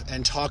perspective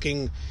and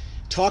talking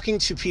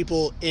to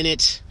people in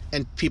it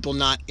and people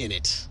not in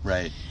it.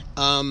 Right.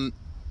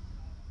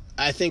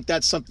 I think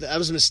that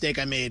was a mistake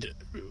I made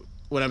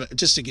when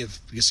just to give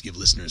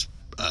listeners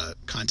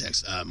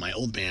context. My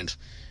old band,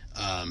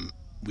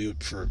 we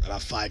would, for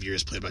about 5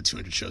 years, played about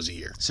 200 shows a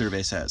year.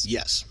 Survey says.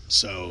 Yes.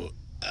 So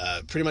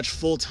pretty much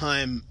full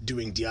time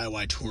doing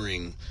DIY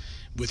touring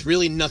with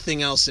really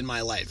nothing else in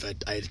my life.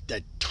 I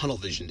tunnel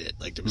visioned it.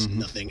 Like, there was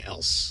nothing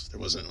else. There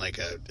wasn't like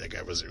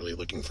I wasn't really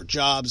looking for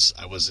jobs.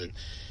 I wasn't.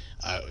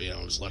 I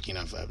was lucky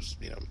enough. I was,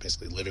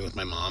 basically living with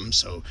my mom,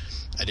 so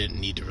I didn't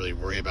need to really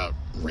worry about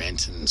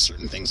rent and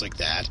certain things like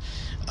that.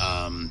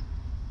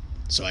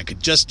 So I could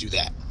just do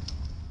that.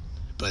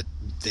 But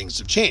things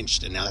have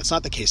changed, and now that's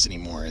not the case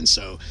anymore. And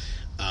so,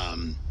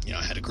 I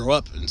had to grow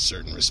up in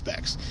certain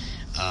respects.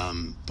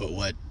 But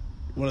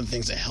one of the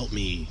things that helped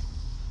me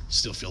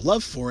still feel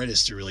love for it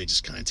is to really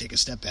just kind of take a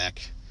step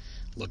back,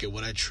 look at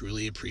what I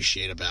truly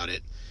appreciate about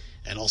it,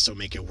 and also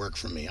make it work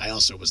for me. I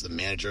also was the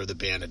manager of the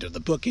band. I did the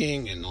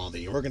booking and all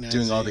the organizing.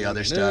 Doing all the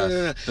other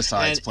stuff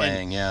besides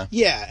playing,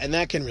 Yeah, and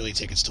that can really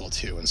take its toll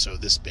too. And so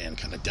this band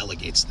kind of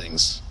delegates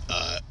things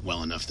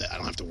well enough that I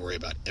don't have to worry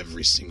about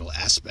every single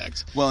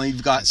aspect. Well,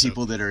 you've got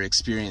people that are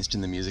experienced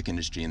in the music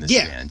industry in this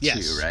band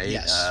too, right?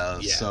 Yes.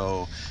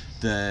 So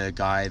the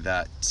guy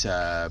that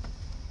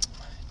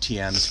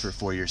TMs for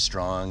 4 Years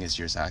Strong is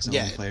your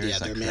saxophone player? Yeah,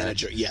 their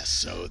manager. Yes.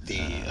 So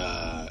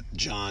the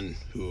John,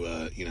 who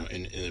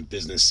in a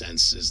business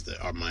sense is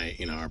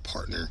our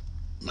partner.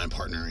 My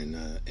partner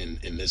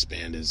in this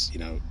band is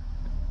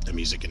a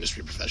music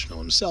industry professional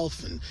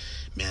himself and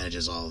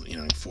manages all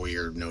 4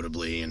 Year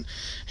notably and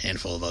a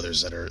handful of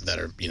others that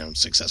are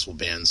successful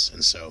bands.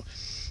 And so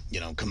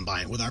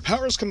combined with our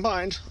powers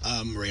combined,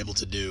 we're able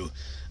to do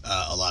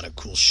a lot of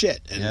cool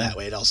shit. And that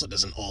way it also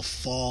doesn't all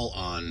fall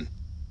on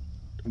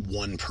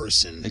one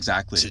person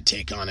to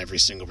take on every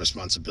single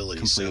responsibility.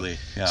 Completely.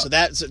 So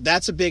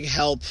that's a big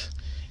help.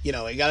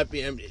 It got to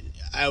be.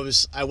 I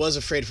was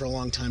afraid for a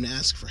long time to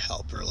ask for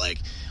help, or like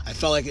I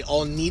felt like it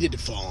all needed to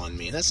fall on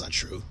me, and that's not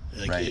true.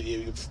 Like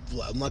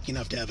I'm lucky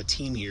enough to have a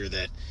team here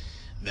that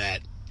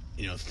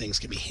things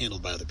can be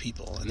handled by other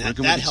people, and that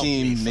helped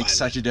me makes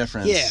such a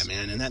difference. Yeah,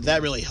 man, and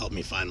that really helped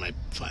me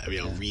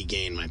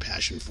regain my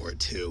passion for it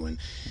too,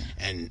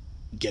 and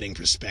getting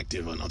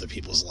perspective on other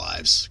people's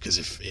lives, because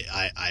if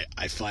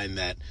I find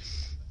that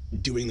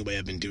doing the way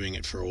I've been doing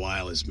it for a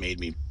while has made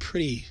me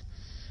pretty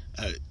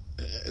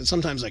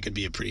sometimes I could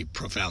be a pretty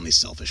profoundly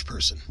selfish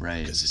person,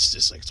 right? Because it's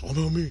just like, it's all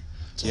about me,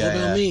 it's all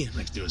about me.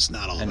 Like, dude, it's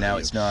not all about you. And now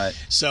it's not.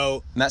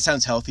 So, and that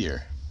sounds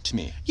healthier to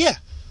me. Yeah.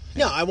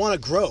 I want to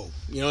grow,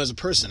 as a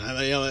person.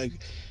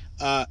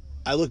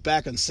 I look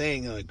back on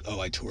saying like, oh,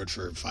 I toured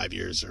for 5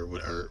 years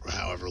or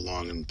however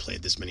long and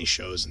played this many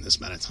shows in this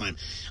amount of time.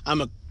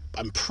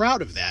 I'm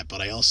proud of that,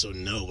 but I also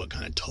know what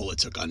kind of toll it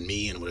took on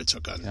me and what it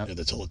took on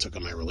the toll it took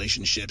on my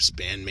relationships,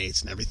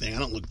 bandmates, and everything. I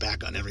don't look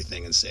back on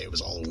everything and say it was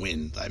all a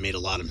win. I made a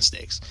lot of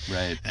mistakes.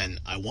 Right. And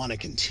I want to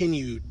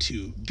continue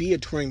to be a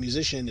touring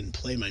musician and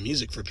play my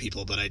music for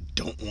people, but I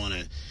don't want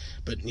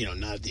to,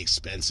 not at the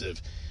expense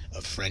of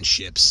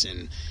friendships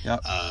and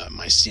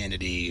my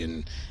sanity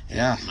and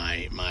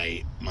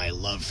my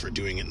love for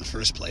doing it in the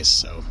first place.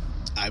 So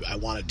I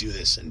want to do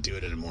this and do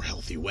it in a more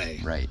healthy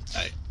way. Right.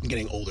 I'm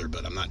getting older,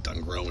 but I'm not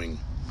done growing.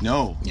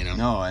 No,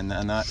 no, and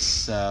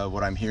that's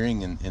what I'm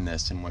hearing in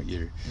this and what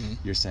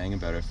you're saying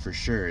about it for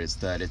sure, is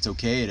that it's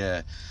okay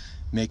to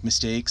make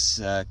mistakes,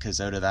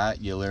 because out of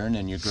that you learn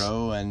and you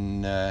grow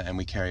and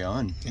we carry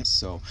on. Yep.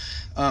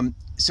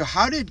 So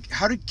how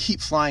did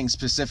Keep Flying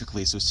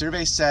specifically? So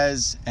Survey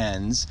Says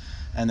ends,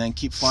 and then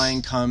Keep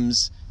Flying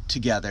comes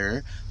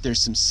together.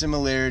 There's some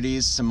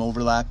similarities, some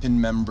overlap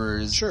in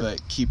members, sure,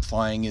 but Keep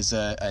Flying is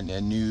a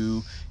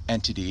new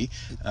entity.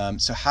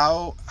 So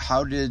how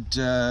did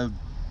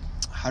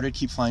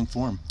Keep Flying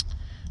form?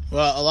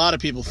 Well, a lot of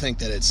people think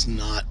that it's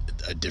not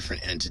a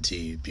different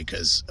entity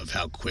because of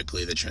how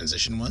quickly the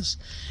transition was.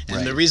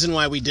 And the reason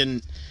why we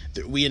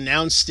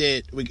announced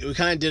it, we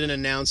kind of did an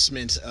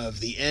announcement of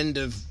the end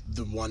of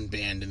the one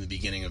band and the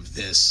beginning of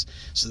this,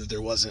 so that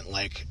there wasn't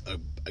like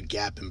a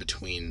gap in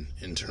between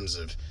in terms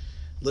of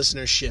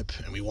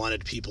listenership, and we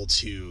wanted people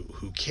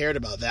who cared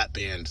about that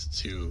band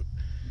to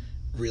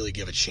really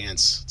give a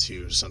chance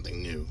to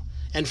something new.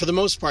 And for the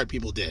most part,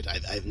 people did.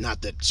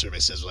 Not that Survey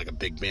Says was like a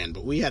big band,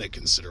 but we had a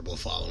considerable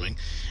following,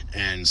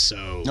 and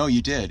so. No,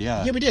 you did,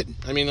 yeah. Yeah, we did.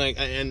 I mean, like,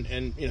 and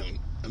you know,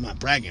 I'm not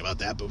bragging about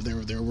that, but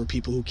there were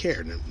people who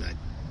cared, and I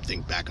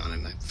think back on it,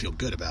 and I feel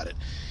good about it.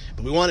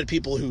 But we wanted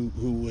people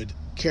who would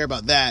care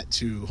about that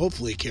to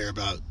hopefully care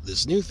about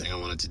this new thing I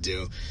wanted to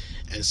do,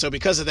 and so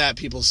because of that,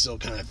 people still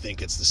kind of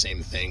think it's the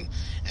same thing,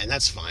 and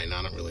that's fine.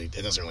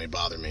 It doesn't really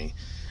bother me.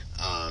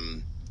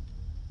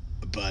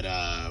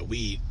 But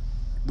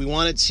we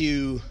wanted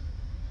to.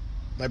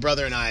 My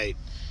brother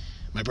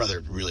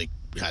really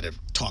had to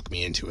talk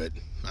me into it.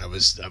 I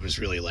was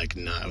really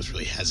I was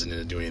really hesitant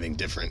to do anything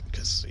different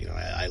because, you know,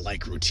 I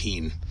like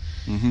routine.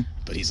 Mm-hmm.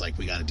 But he's like,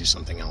 we got to do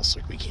something else.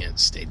 Like, we can't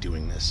stay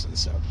doing this. And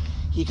so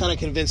he kind of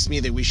convinced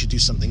me that we should do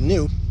something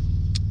new.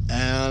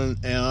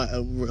 And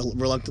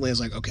reluctantly, I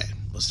was like, okay,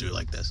 let's do it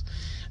like this.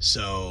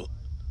 So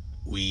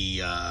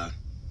we.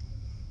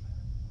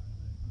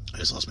 I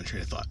just lost my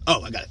train of thought.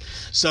 Oh, I got it.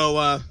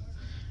 So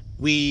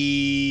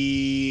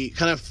we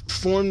kind of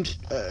formed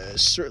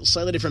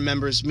slightly different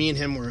members. Me and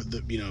him were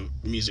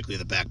musically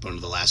the backbone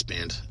of the last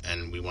band,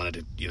 and we wanted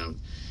to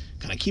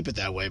kind of keep it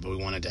that way. But we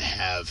wanted to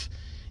have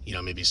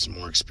maybe some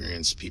more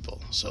experienced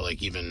people. So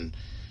like even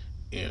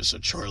so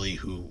Charlie,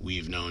 who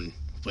we've known,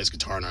 plays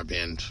guitar in our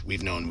band,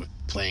 we've known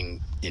playing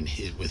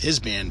with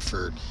his band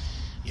for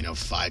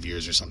 5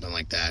 years or something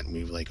like that, and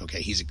we were like,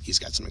 okay, he's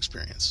got some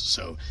experience.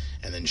 So,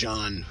 and then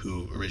John,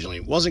 who originally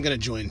wasn't going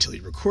to join until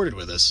he recorded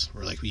with us,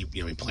 we're like, we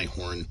play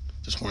horn.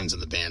 There's horns in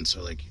the band,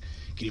 so like,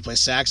 can you play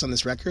sax on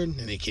this record?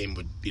 And he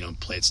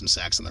played some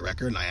sax on the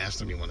record, and I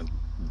asked him, do you want to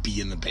be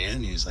in the band?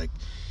 And he was like,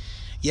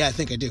 yeah, I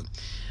think I do.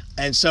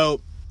 And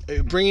so,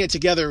 bringing it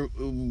together,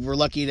 we're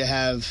lucky to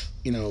have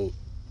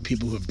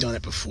people who have done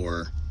it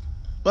before.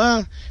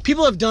 Well,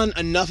 people have done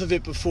enough of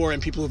it before,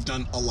 and people have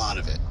done a lot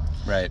of it.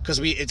 Right. Because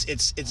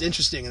it's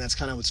interesting, and that's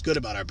kind of what's good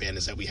about our band,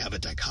 is that we have a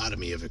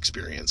dichotomy of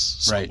experience.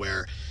 So right.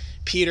 Where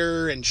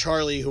Peter and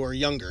Charlie, who are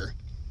younger,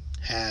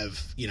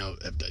 have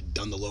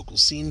done the local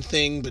scene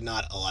thing, but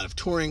not a lot of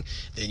touring.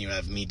 Then you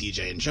have me,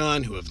 DJ, and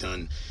John, who have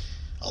done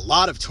a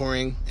lot of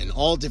touring in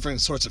all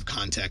different sorts of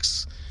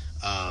contexts.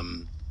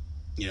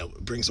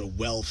 Brings a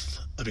wealth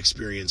of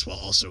experience while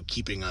also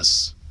keeping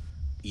us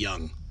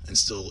young. And it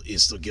still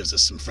gives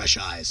us some fresh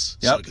eyes.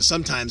 Yep. Because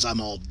sometimes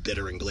I'm all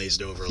bitter and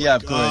glazed over. Yeah,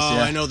 like, of course.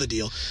 Yeah. I know the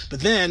deal.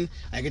 But then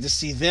I get to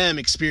see them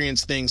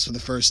experience things for the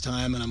first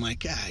time, and I'm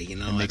like,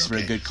 It makes for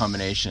a good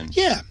combination.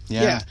 Yeah.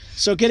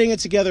 So getting it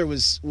together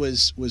was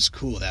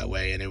cool that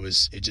way, and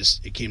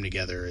it came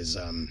together as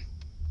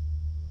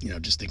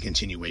just a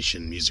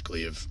continuation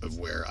musically of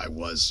where I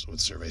was with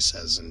Survey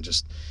Says, and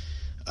just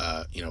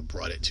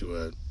brought it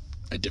to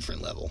a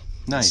different level.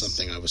 Nice.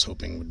 Something I was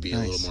hoping would be a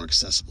little more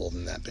accessible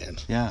than that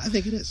band. Yeah. I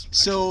think it is.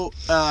 Actually.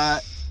 So,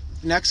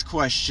 next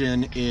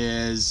question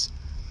is,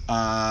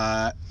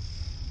 how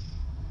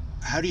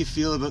do you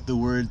feel about the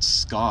word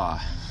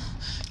ska?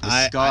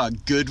 Ska,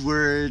 good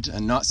word, a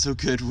not so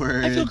good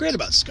word. I feel great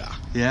about ska.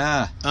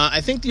 Yeah.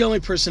 I think the only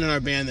person in our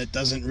band that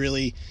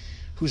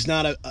who's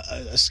not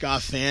a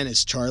ska fan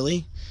is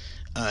Charlie.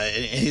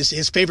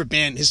 His favorite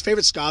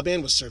ska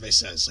band was Survey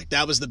Says. Like,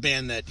 that was the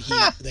band that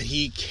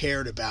he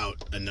cared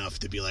about enough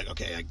to be like,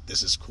 okay,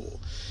 this is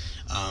cool.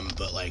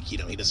 But like, he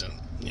doesn't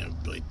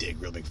really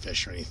dig Real Big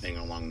Fish or anything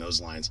along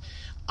those lines.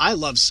 I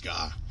love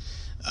ska,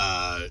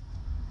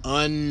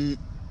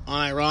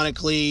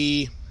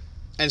 unironically,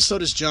 and so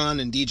does John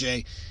and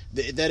DJ.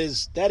 That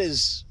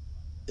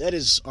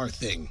is our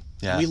thing.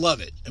 Yeah. We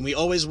love it, and we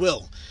always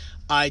will.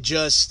 I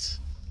just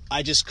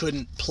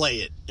couldn't play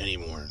it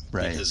anymore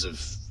because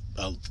of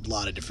a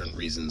lot of different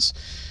reasons.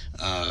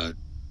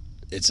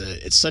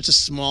 It's such a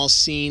small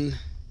scene,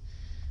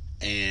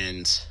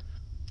 and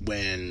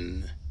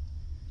when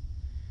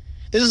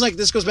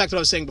this goes back to what I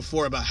was saying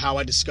before about how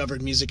I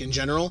discovered music in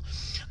general.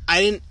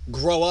 I didn't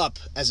grow up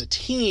as a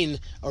teen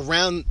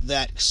around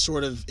that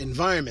sort of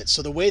environment,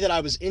 so the way that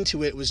I was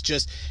into it was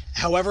just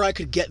however I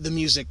could get the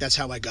music, that's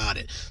how I got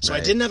it. So I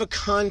didn't have a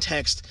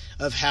context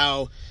of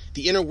how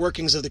the inner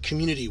workings of the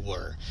community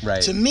were.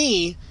 Right. To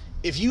me,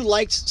 if you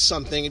liked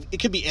something, it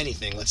could be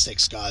anything. Let's take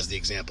ska as the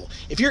example.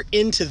 If you're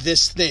into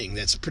this thing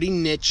that's pretty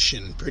niche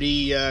and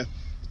pretty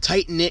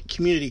tight-knit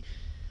community,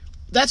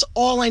 that's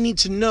all I need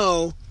to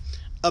know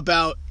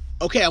about,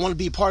 okay, I want to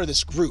be a part of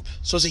this group.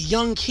 So as a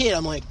young kid,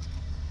 I'm like,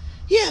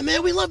 yeah,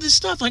 man, we love this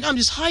stuff. Like, I'm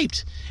just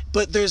hyped.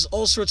 But there's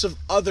all sorts of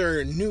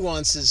other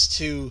nuances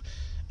to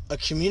a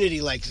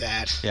community like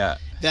that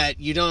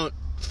that you don't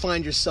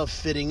find yourself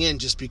fitting in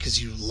just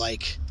because you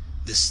like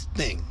this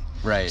thing.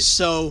 Right.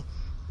 So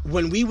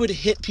when we would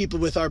hit people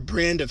with our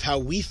brand of how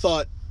we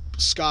thought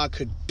ska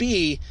could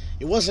be,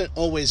 it wasn't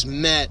always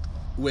met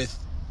with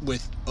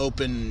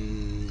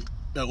open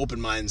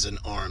minds and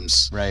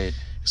arms. Right.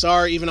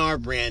 Because even our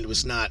brand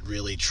was not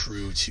really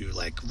true to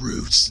like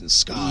roots and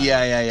ska.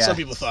 Yeah. Some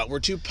people thought we're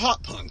too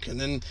pop punk, and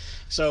then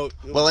so.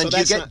 Well, and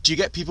so do you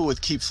get people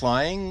with Keep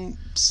Flying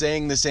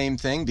saying the same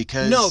thing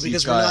because we're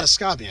not a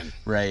ska band.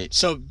 Right.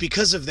 So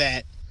because of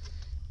that,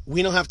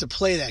 we don't have to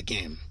play that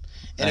game.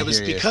 And it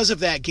was because of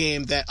that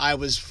game that I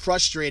was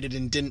frustrated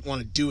and didn't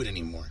want to do it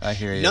anymore. I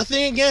hear you.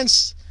 Nothing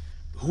against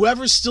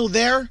whoever's still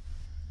there.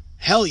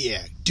 Hell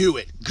yeah, do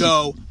it.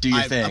 Go. Do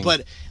your thing.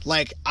 But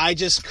like I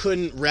just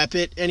couldn't rep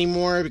it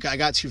anymore because I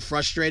got too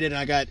frustrated and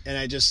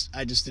I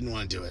just didn't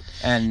want to do it.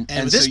 And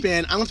with this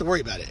band, I don't have to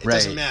worry about it. It right.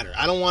 doesn't matter.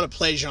 I don't want to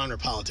play genre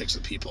politics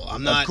with people.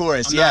 I'm not. Of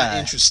course, I'm not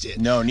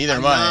interested. No, neither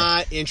am I. I'm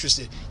not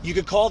interested. You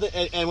could call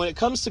it, and when it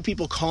comes to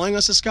people calling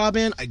us a ska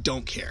band, I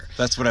don't care.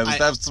 That's what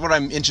that's what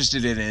I'm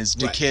interested in. Is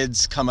do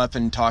kids come up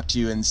and talk to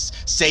you and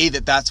say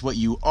that that's what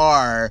you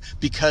are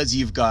because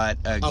you've got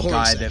a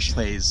guy that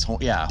plays that's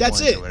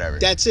horns it. Or whatever.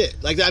 That's it.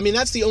 Like I mean,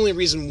 that's the only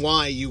reason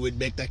why you would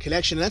make that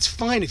connection. And that's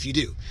fine if you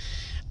do.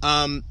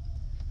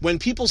 When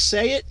people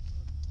say it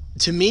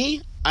to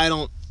me, I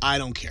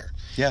don't care.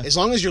 Yeah. As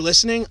long as you're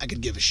listening, I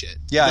could give a shit.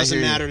 Yeah, it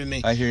doesn't matter to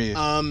me. I hear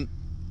you.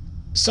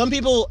 Some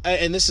people,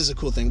 and this is a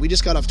cool thing. We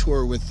just got off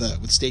tour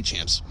with State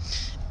Champs,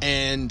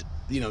 and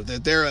you know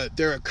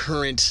they're a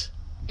current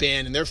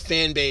band, and their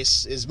fan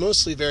base is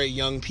mostly very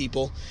young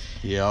people.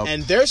 Yep.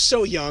 And they're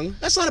so young.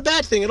 That's not a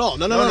bad thing at all.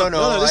 No.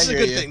 This is a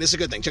good thing. This is a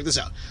good thing. Check this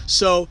out.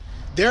 So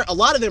a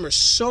lot of them are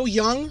so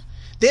young.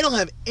 They don't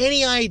have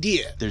any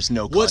idea. There's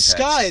no context. What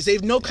ska is. They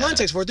have no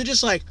context for it. They're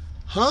just like,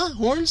 huh?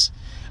 Horns?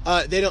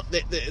 They don't.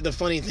 The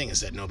funny thing is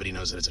that nobody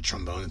knows that it's a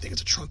trombone and think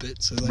it's a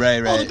trumpet. So like,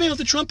 right. Oh, they band with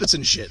the trumpets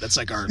and shit. That's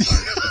like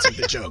that's like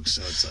the joke.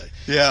 So it's like,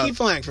 keep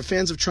flying for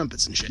fans of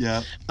trumpets and shit.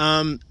 Yeah.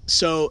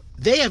 So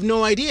they have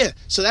no idea.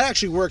 So that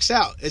actually works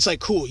out. It's like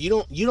cool.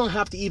 You don't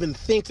have to even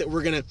think that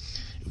we're gonna.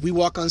 We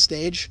walk on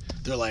stage,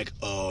 they're like,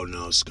 oh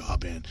no, ska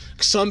band.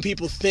 Some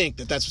people think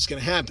that that's what's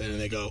going to happen, and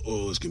they go,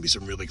 oh, it's going to be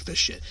some really fish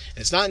shit. And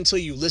it's not until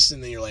you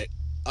listen that you're like,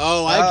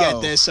 oh, I get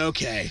this,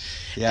 okay.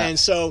 Yeah. And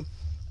so,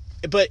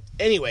 but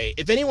anyway,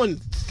 if anyone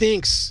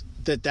thinks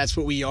that that's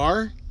what we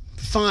are,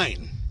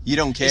 fine. You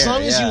don't care. As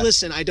long as you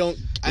listen, I don't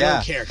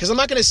care. Because I'm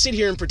not going to sit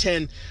here and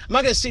pretend, I'm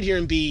not going to sit here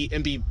and be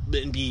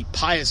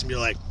pious and be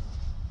like,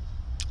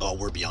 oh,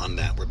 we're beyond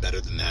that. We're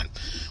better than that.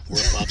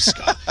 We're above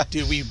ska.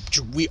 Dude, we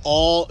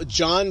all,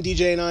 John,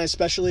 DJ, and I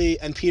especially,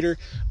 and Peter,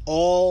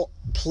 all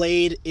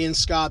played in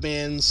ska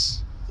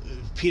bands.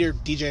 Peter,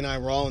 DJ, and I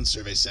were all in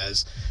Survey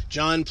Says.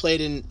 John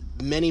played in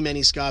many,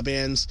 many ska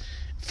bands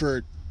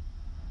for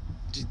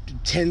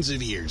tens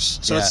of years.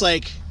 So it's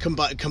like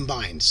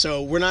combined.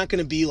 So we're not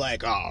going to be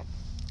like, oh,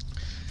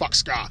 fuck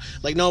ska.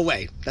 Like, no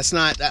way. That's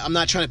not, I'm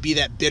not trying to be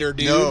that bitter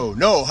dude.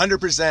 No,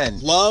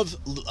 100%.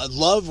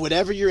 Love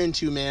whatever you're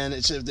into, man.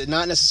 It's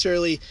not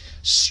necessarily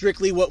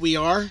strictly what we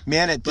are.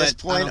 Man, at this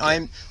point,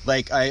 I'm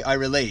like, I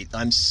relate.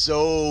 I'm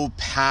so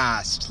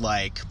past,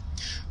 like,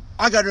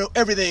 I gotta know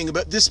everything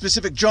about this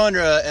specific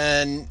genre,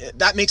 and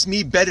that makes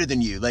me better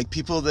than you. Like,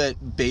 people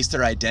that base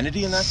their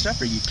identity in that stuff.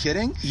 Are you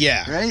kidding?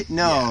 Yeah. Right?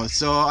 No. Yeah.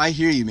 So I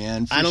hear you,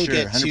 man. For sure,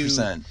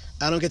 100%.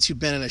 I don't get too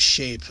bent in a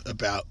shape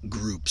about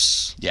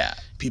groups. Yeah.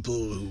 People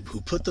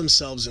who put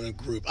themselves in a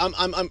group.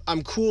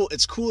 I'm cool.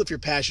 It's cool if you're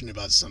passionate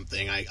about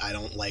something. I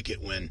don't like it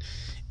when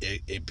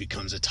it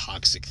becomes a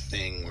toxic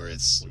thing where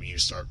you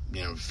start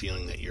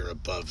feeling that you're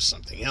above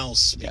something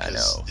else. Yeah, I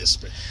know.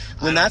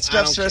 When that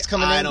stuff starts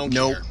coming in, I don't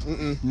care.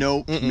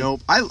 Nope.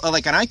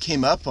 I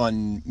came up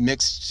on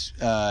mixed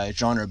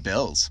genre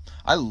bills.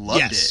 I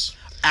loved it.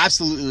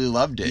 Absolutely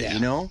loved it. Yeah.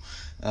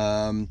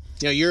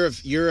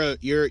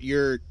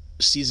 You're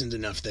seasoned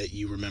enough that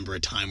you remember a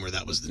time where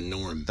that was the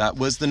norm. That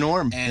was the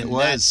norm. And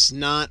that's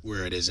not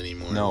where it is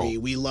anymore. No.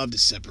 We love to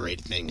separate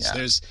things.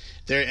 Yeah.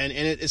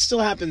 It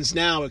still happens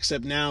now,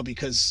 except now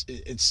because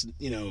it's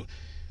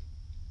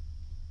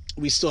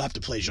we still have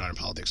to play genre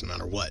politics no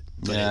matter what.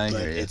 But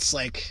it's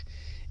like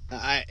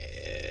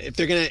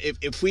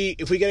if we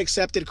get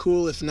accepted,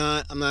 cool. If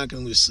not, I'm not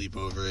gonna lose sleep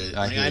over it.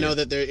 I know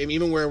that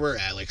even where we're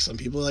at, like some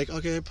people are like,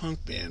 okay, a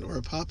punk band or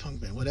a pop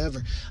punk band,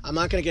 whatever. I'm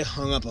not gonna get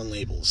hung up on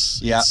labels.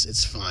 Yeah,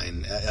 it's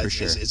fine. For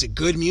sure. Is it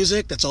good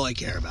music? That's all I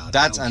care about.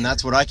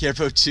 That's what I care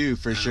about too,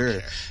 for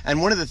sure.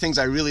 And one of the things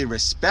I really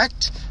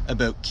respect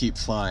about Keep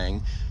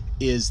Flying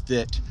is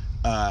that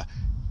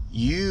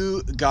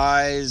you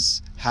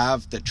guys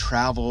have the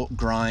travel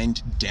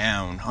grind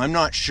down. I'm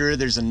not sure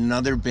there's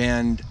another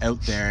band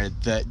out there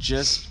that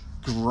just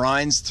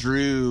grinds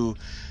through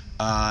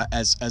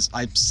as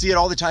I see it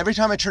all the time. Every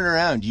time I turn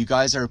around, you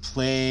guys are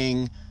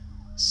playing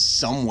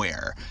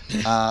somewhere.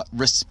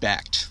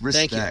 Respect.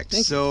 Thank you.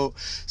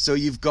 So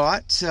you've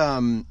got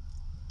I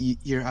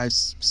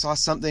saw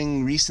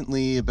something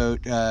recently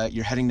about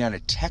you're heading down to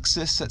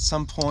Texas at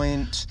some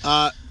point.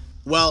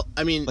 Well,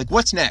 I mean, like,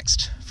 what's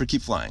next for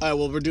Keep Flying?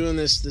 Well, we're doing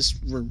this.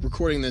 We're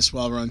recording this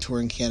while we're on tour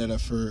in Canada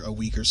for a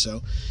week or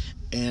so,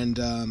 and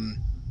the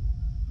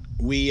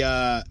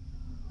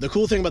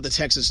cool thing about the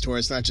Texas tour,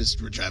 it's not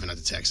just we're driving out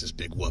to Texas,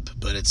 big whoop,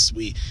 but it's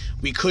we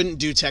couldn't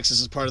do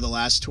Texas as part of the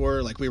last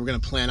tour. Like, we were going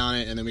to plan on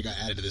it, and then we got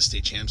added to the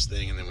State Champs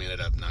thing, and then we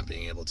ended up not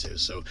being able to.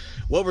 So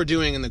what we're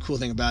doing, and the cool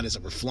thing about it is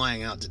that we're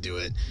flying out to do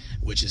it,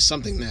 which is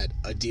something that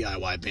a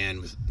DIY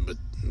band with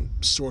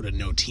sort of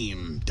no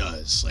team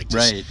does. Like,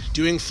 just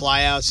doing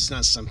flyouts is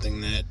not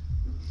something a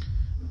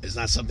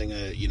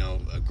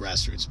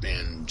grassroots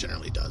band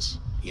generally does.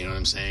 You know what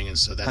I'm saying? And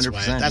so that's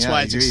 100%,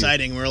 why it's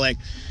exciting. We're like,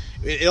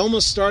 it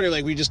almost started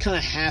like we just kind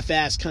of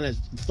half-assed kind of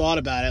thought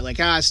about it. Like,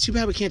 it's too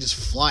bad we can't just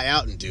fly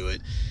out and do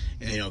it.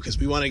 And, because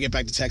we want to get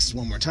back to Texas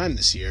one more time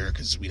this year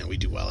because, we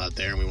do well out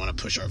there and we want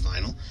to push our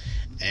vinyl.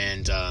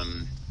 And,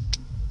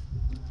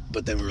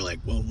 but then we were like,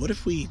 well, what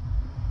if we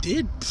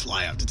did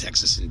fly out to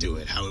Texas and do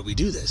it? How would we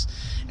do this?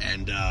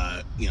 And,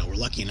 we're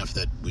lucky enough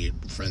that we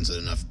have friends with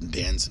enough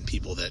bands and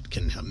people that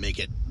can make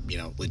it,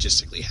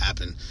 logistically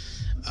happen.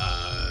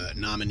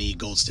 Nominee,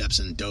 Gold Steps,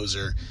 and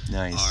Dozer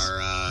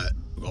are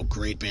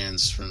great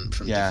bands from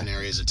different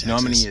areas of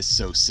Texas. Nominee is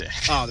so sick.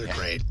 Oh, they're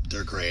great.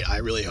 They're great. I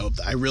really hope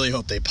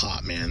they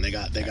pop, man. They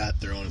got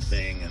their own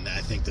thing, and I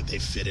think that they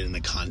fit it in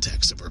the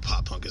context of where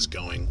pop punk is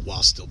going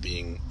while still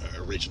being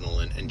original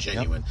and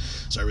genuine. Yep.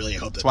 So I really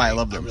hope that. That's why I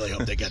love them. I really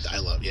hope they get.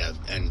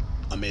 And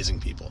amazing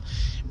people,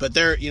 but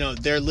they're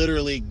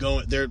literally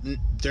going.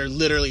 They're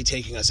literally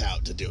taking us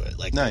out to do it.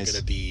 Like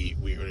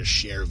we're going to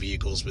share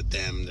vehicles with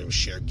them. They'll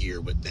share gear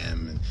with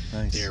them,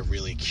 and they're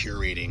really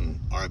curating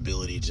our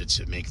ability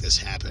to make this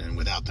happen. And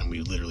without them,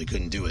 we literally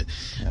couldn't do it.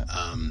 Yeah.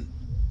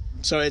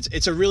 So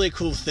it's a really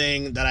cool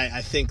thing that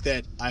I think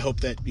that I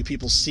hope that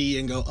people see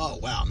and go, oh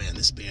wow, man,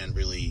 this band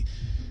really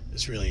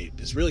is really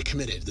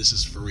committed. This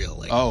is for real.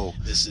 Like,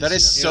 that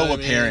is so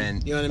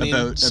apparent. You know what I mean?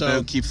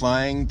 About Keep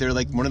Flying. They're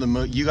like one of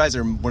the you guys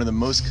are one of the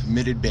most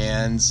committed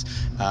bands,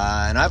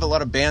 and I have a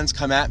lot of bands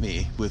come at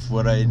me with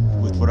what I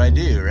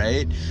do,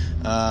 right?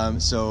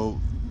 So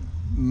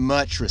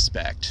much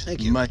respect.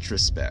 Thank you. Much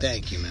respect.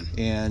 Thank you, man.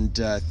 And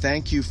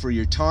thank you for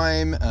your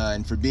time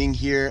and for being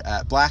here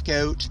at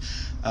Blackout.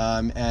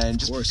 And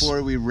just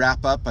before we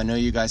wrap up, I know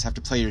you guys have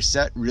to play your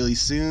set really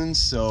soon.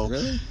 So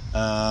really?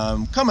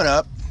 Coming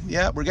up.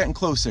 Yeah, we're getting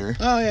closer.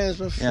 Oh yeah, it's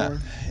before. Yeah,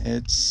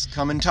 it's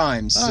coming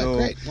time. So,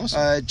 great.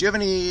 Awesome. Do you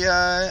have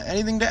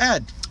anything to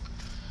add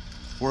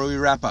before we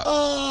wrap up?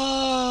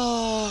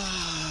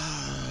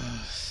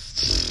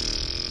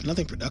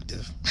 Nothing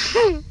productive.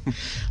 I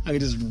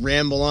could just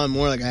ramble on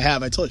more like I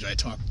have. I told you I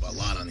talk a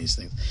lot on these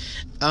things.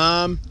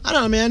 I don't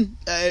know, man.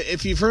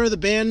 If you've heard of the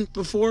band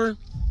before,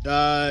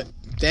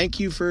 thank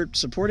you for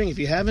supporting. If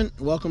you haven't,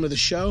 welcome to the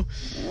show.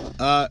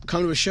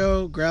 Come to a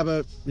show, grab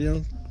a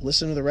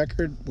listen to the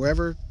record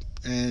wherever,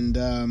 and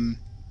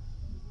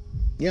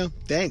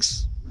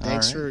thanks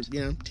for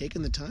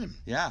taking the time.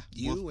 And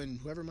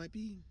whoever might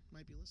be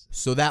listening.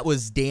 So that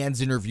was Dan's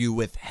interview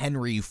with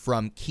Henry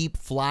from Keep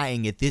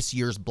Flying at this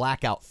year's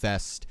Blackout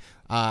Fest.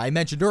 I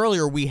mentioned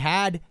earlier we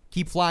had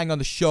Keep Flying on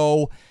the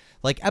show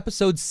like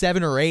episode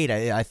 7 or 8,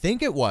 I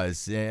think it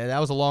was. That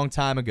was a long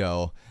time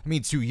ago.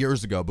 2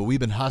 years ago, but we've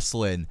been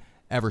hustling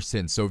ever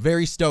since. So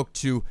very stoked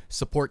to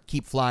support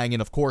Keep Flying, and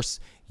of course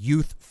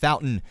Youth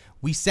Fountain.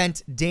 We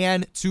sent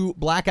Dan to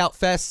Blackout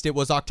Fest. It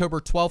was October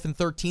 12th and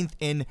 13th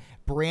in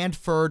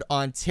Brantford,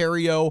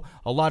 Ontario.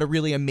 A lot of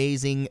really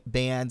amazing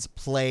bands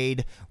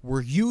played.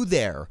 Were you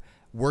there?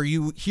 Were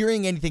you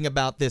hearing anything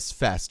about this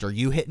fest? Are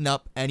you hitting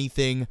up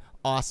anything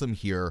awesome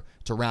here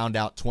to round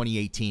out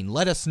 2018?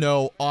 Let us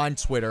know on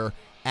Twitter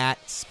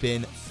at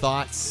Spin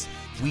Thoughts.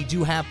 We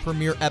do have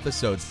premiere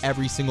episodes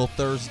every single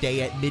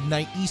Thursday at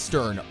midnight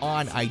Eastern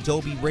on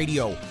Adobe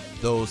Radio.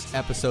 Those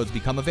episodes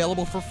become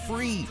available for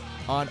free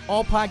on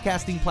all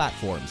podcasting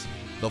platforms.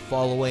 The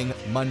following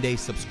Monday,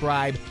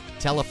 subscribe,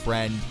 tell a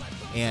friend,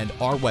 and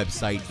our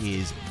website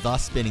is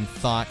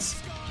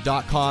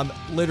thespinningthoughts.com.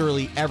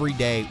 Literally every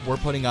day we're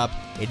putting up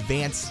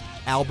advanced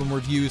album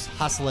reviews,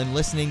 hustling,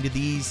 listening to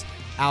these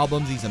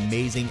albums, these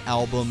amazing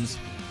albums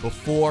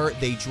before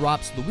they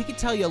drop so that we can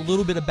tell you a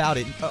little bit about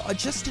it,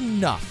 just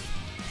enough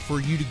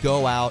for you to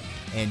go out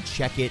and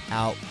check it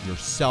out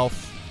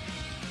yourself.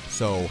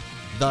 So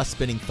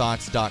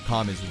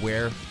thespinningthoughts.com is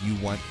where you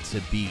want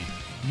to be.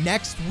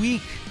 Next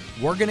week,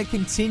 we're going to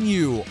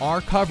continue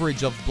our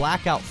coverage of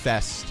Blackout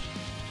Fest.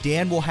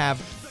 Dan will have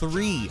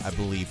 3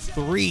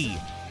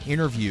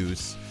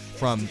 interviews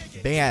from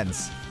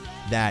bands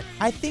that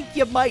I think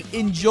you might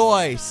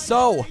enjoy.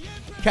 So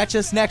catch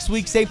us next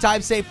week, same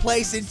time, same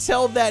place.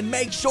 Until then,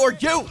 make sure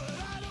you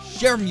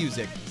share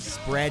music,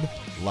 spread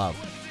love.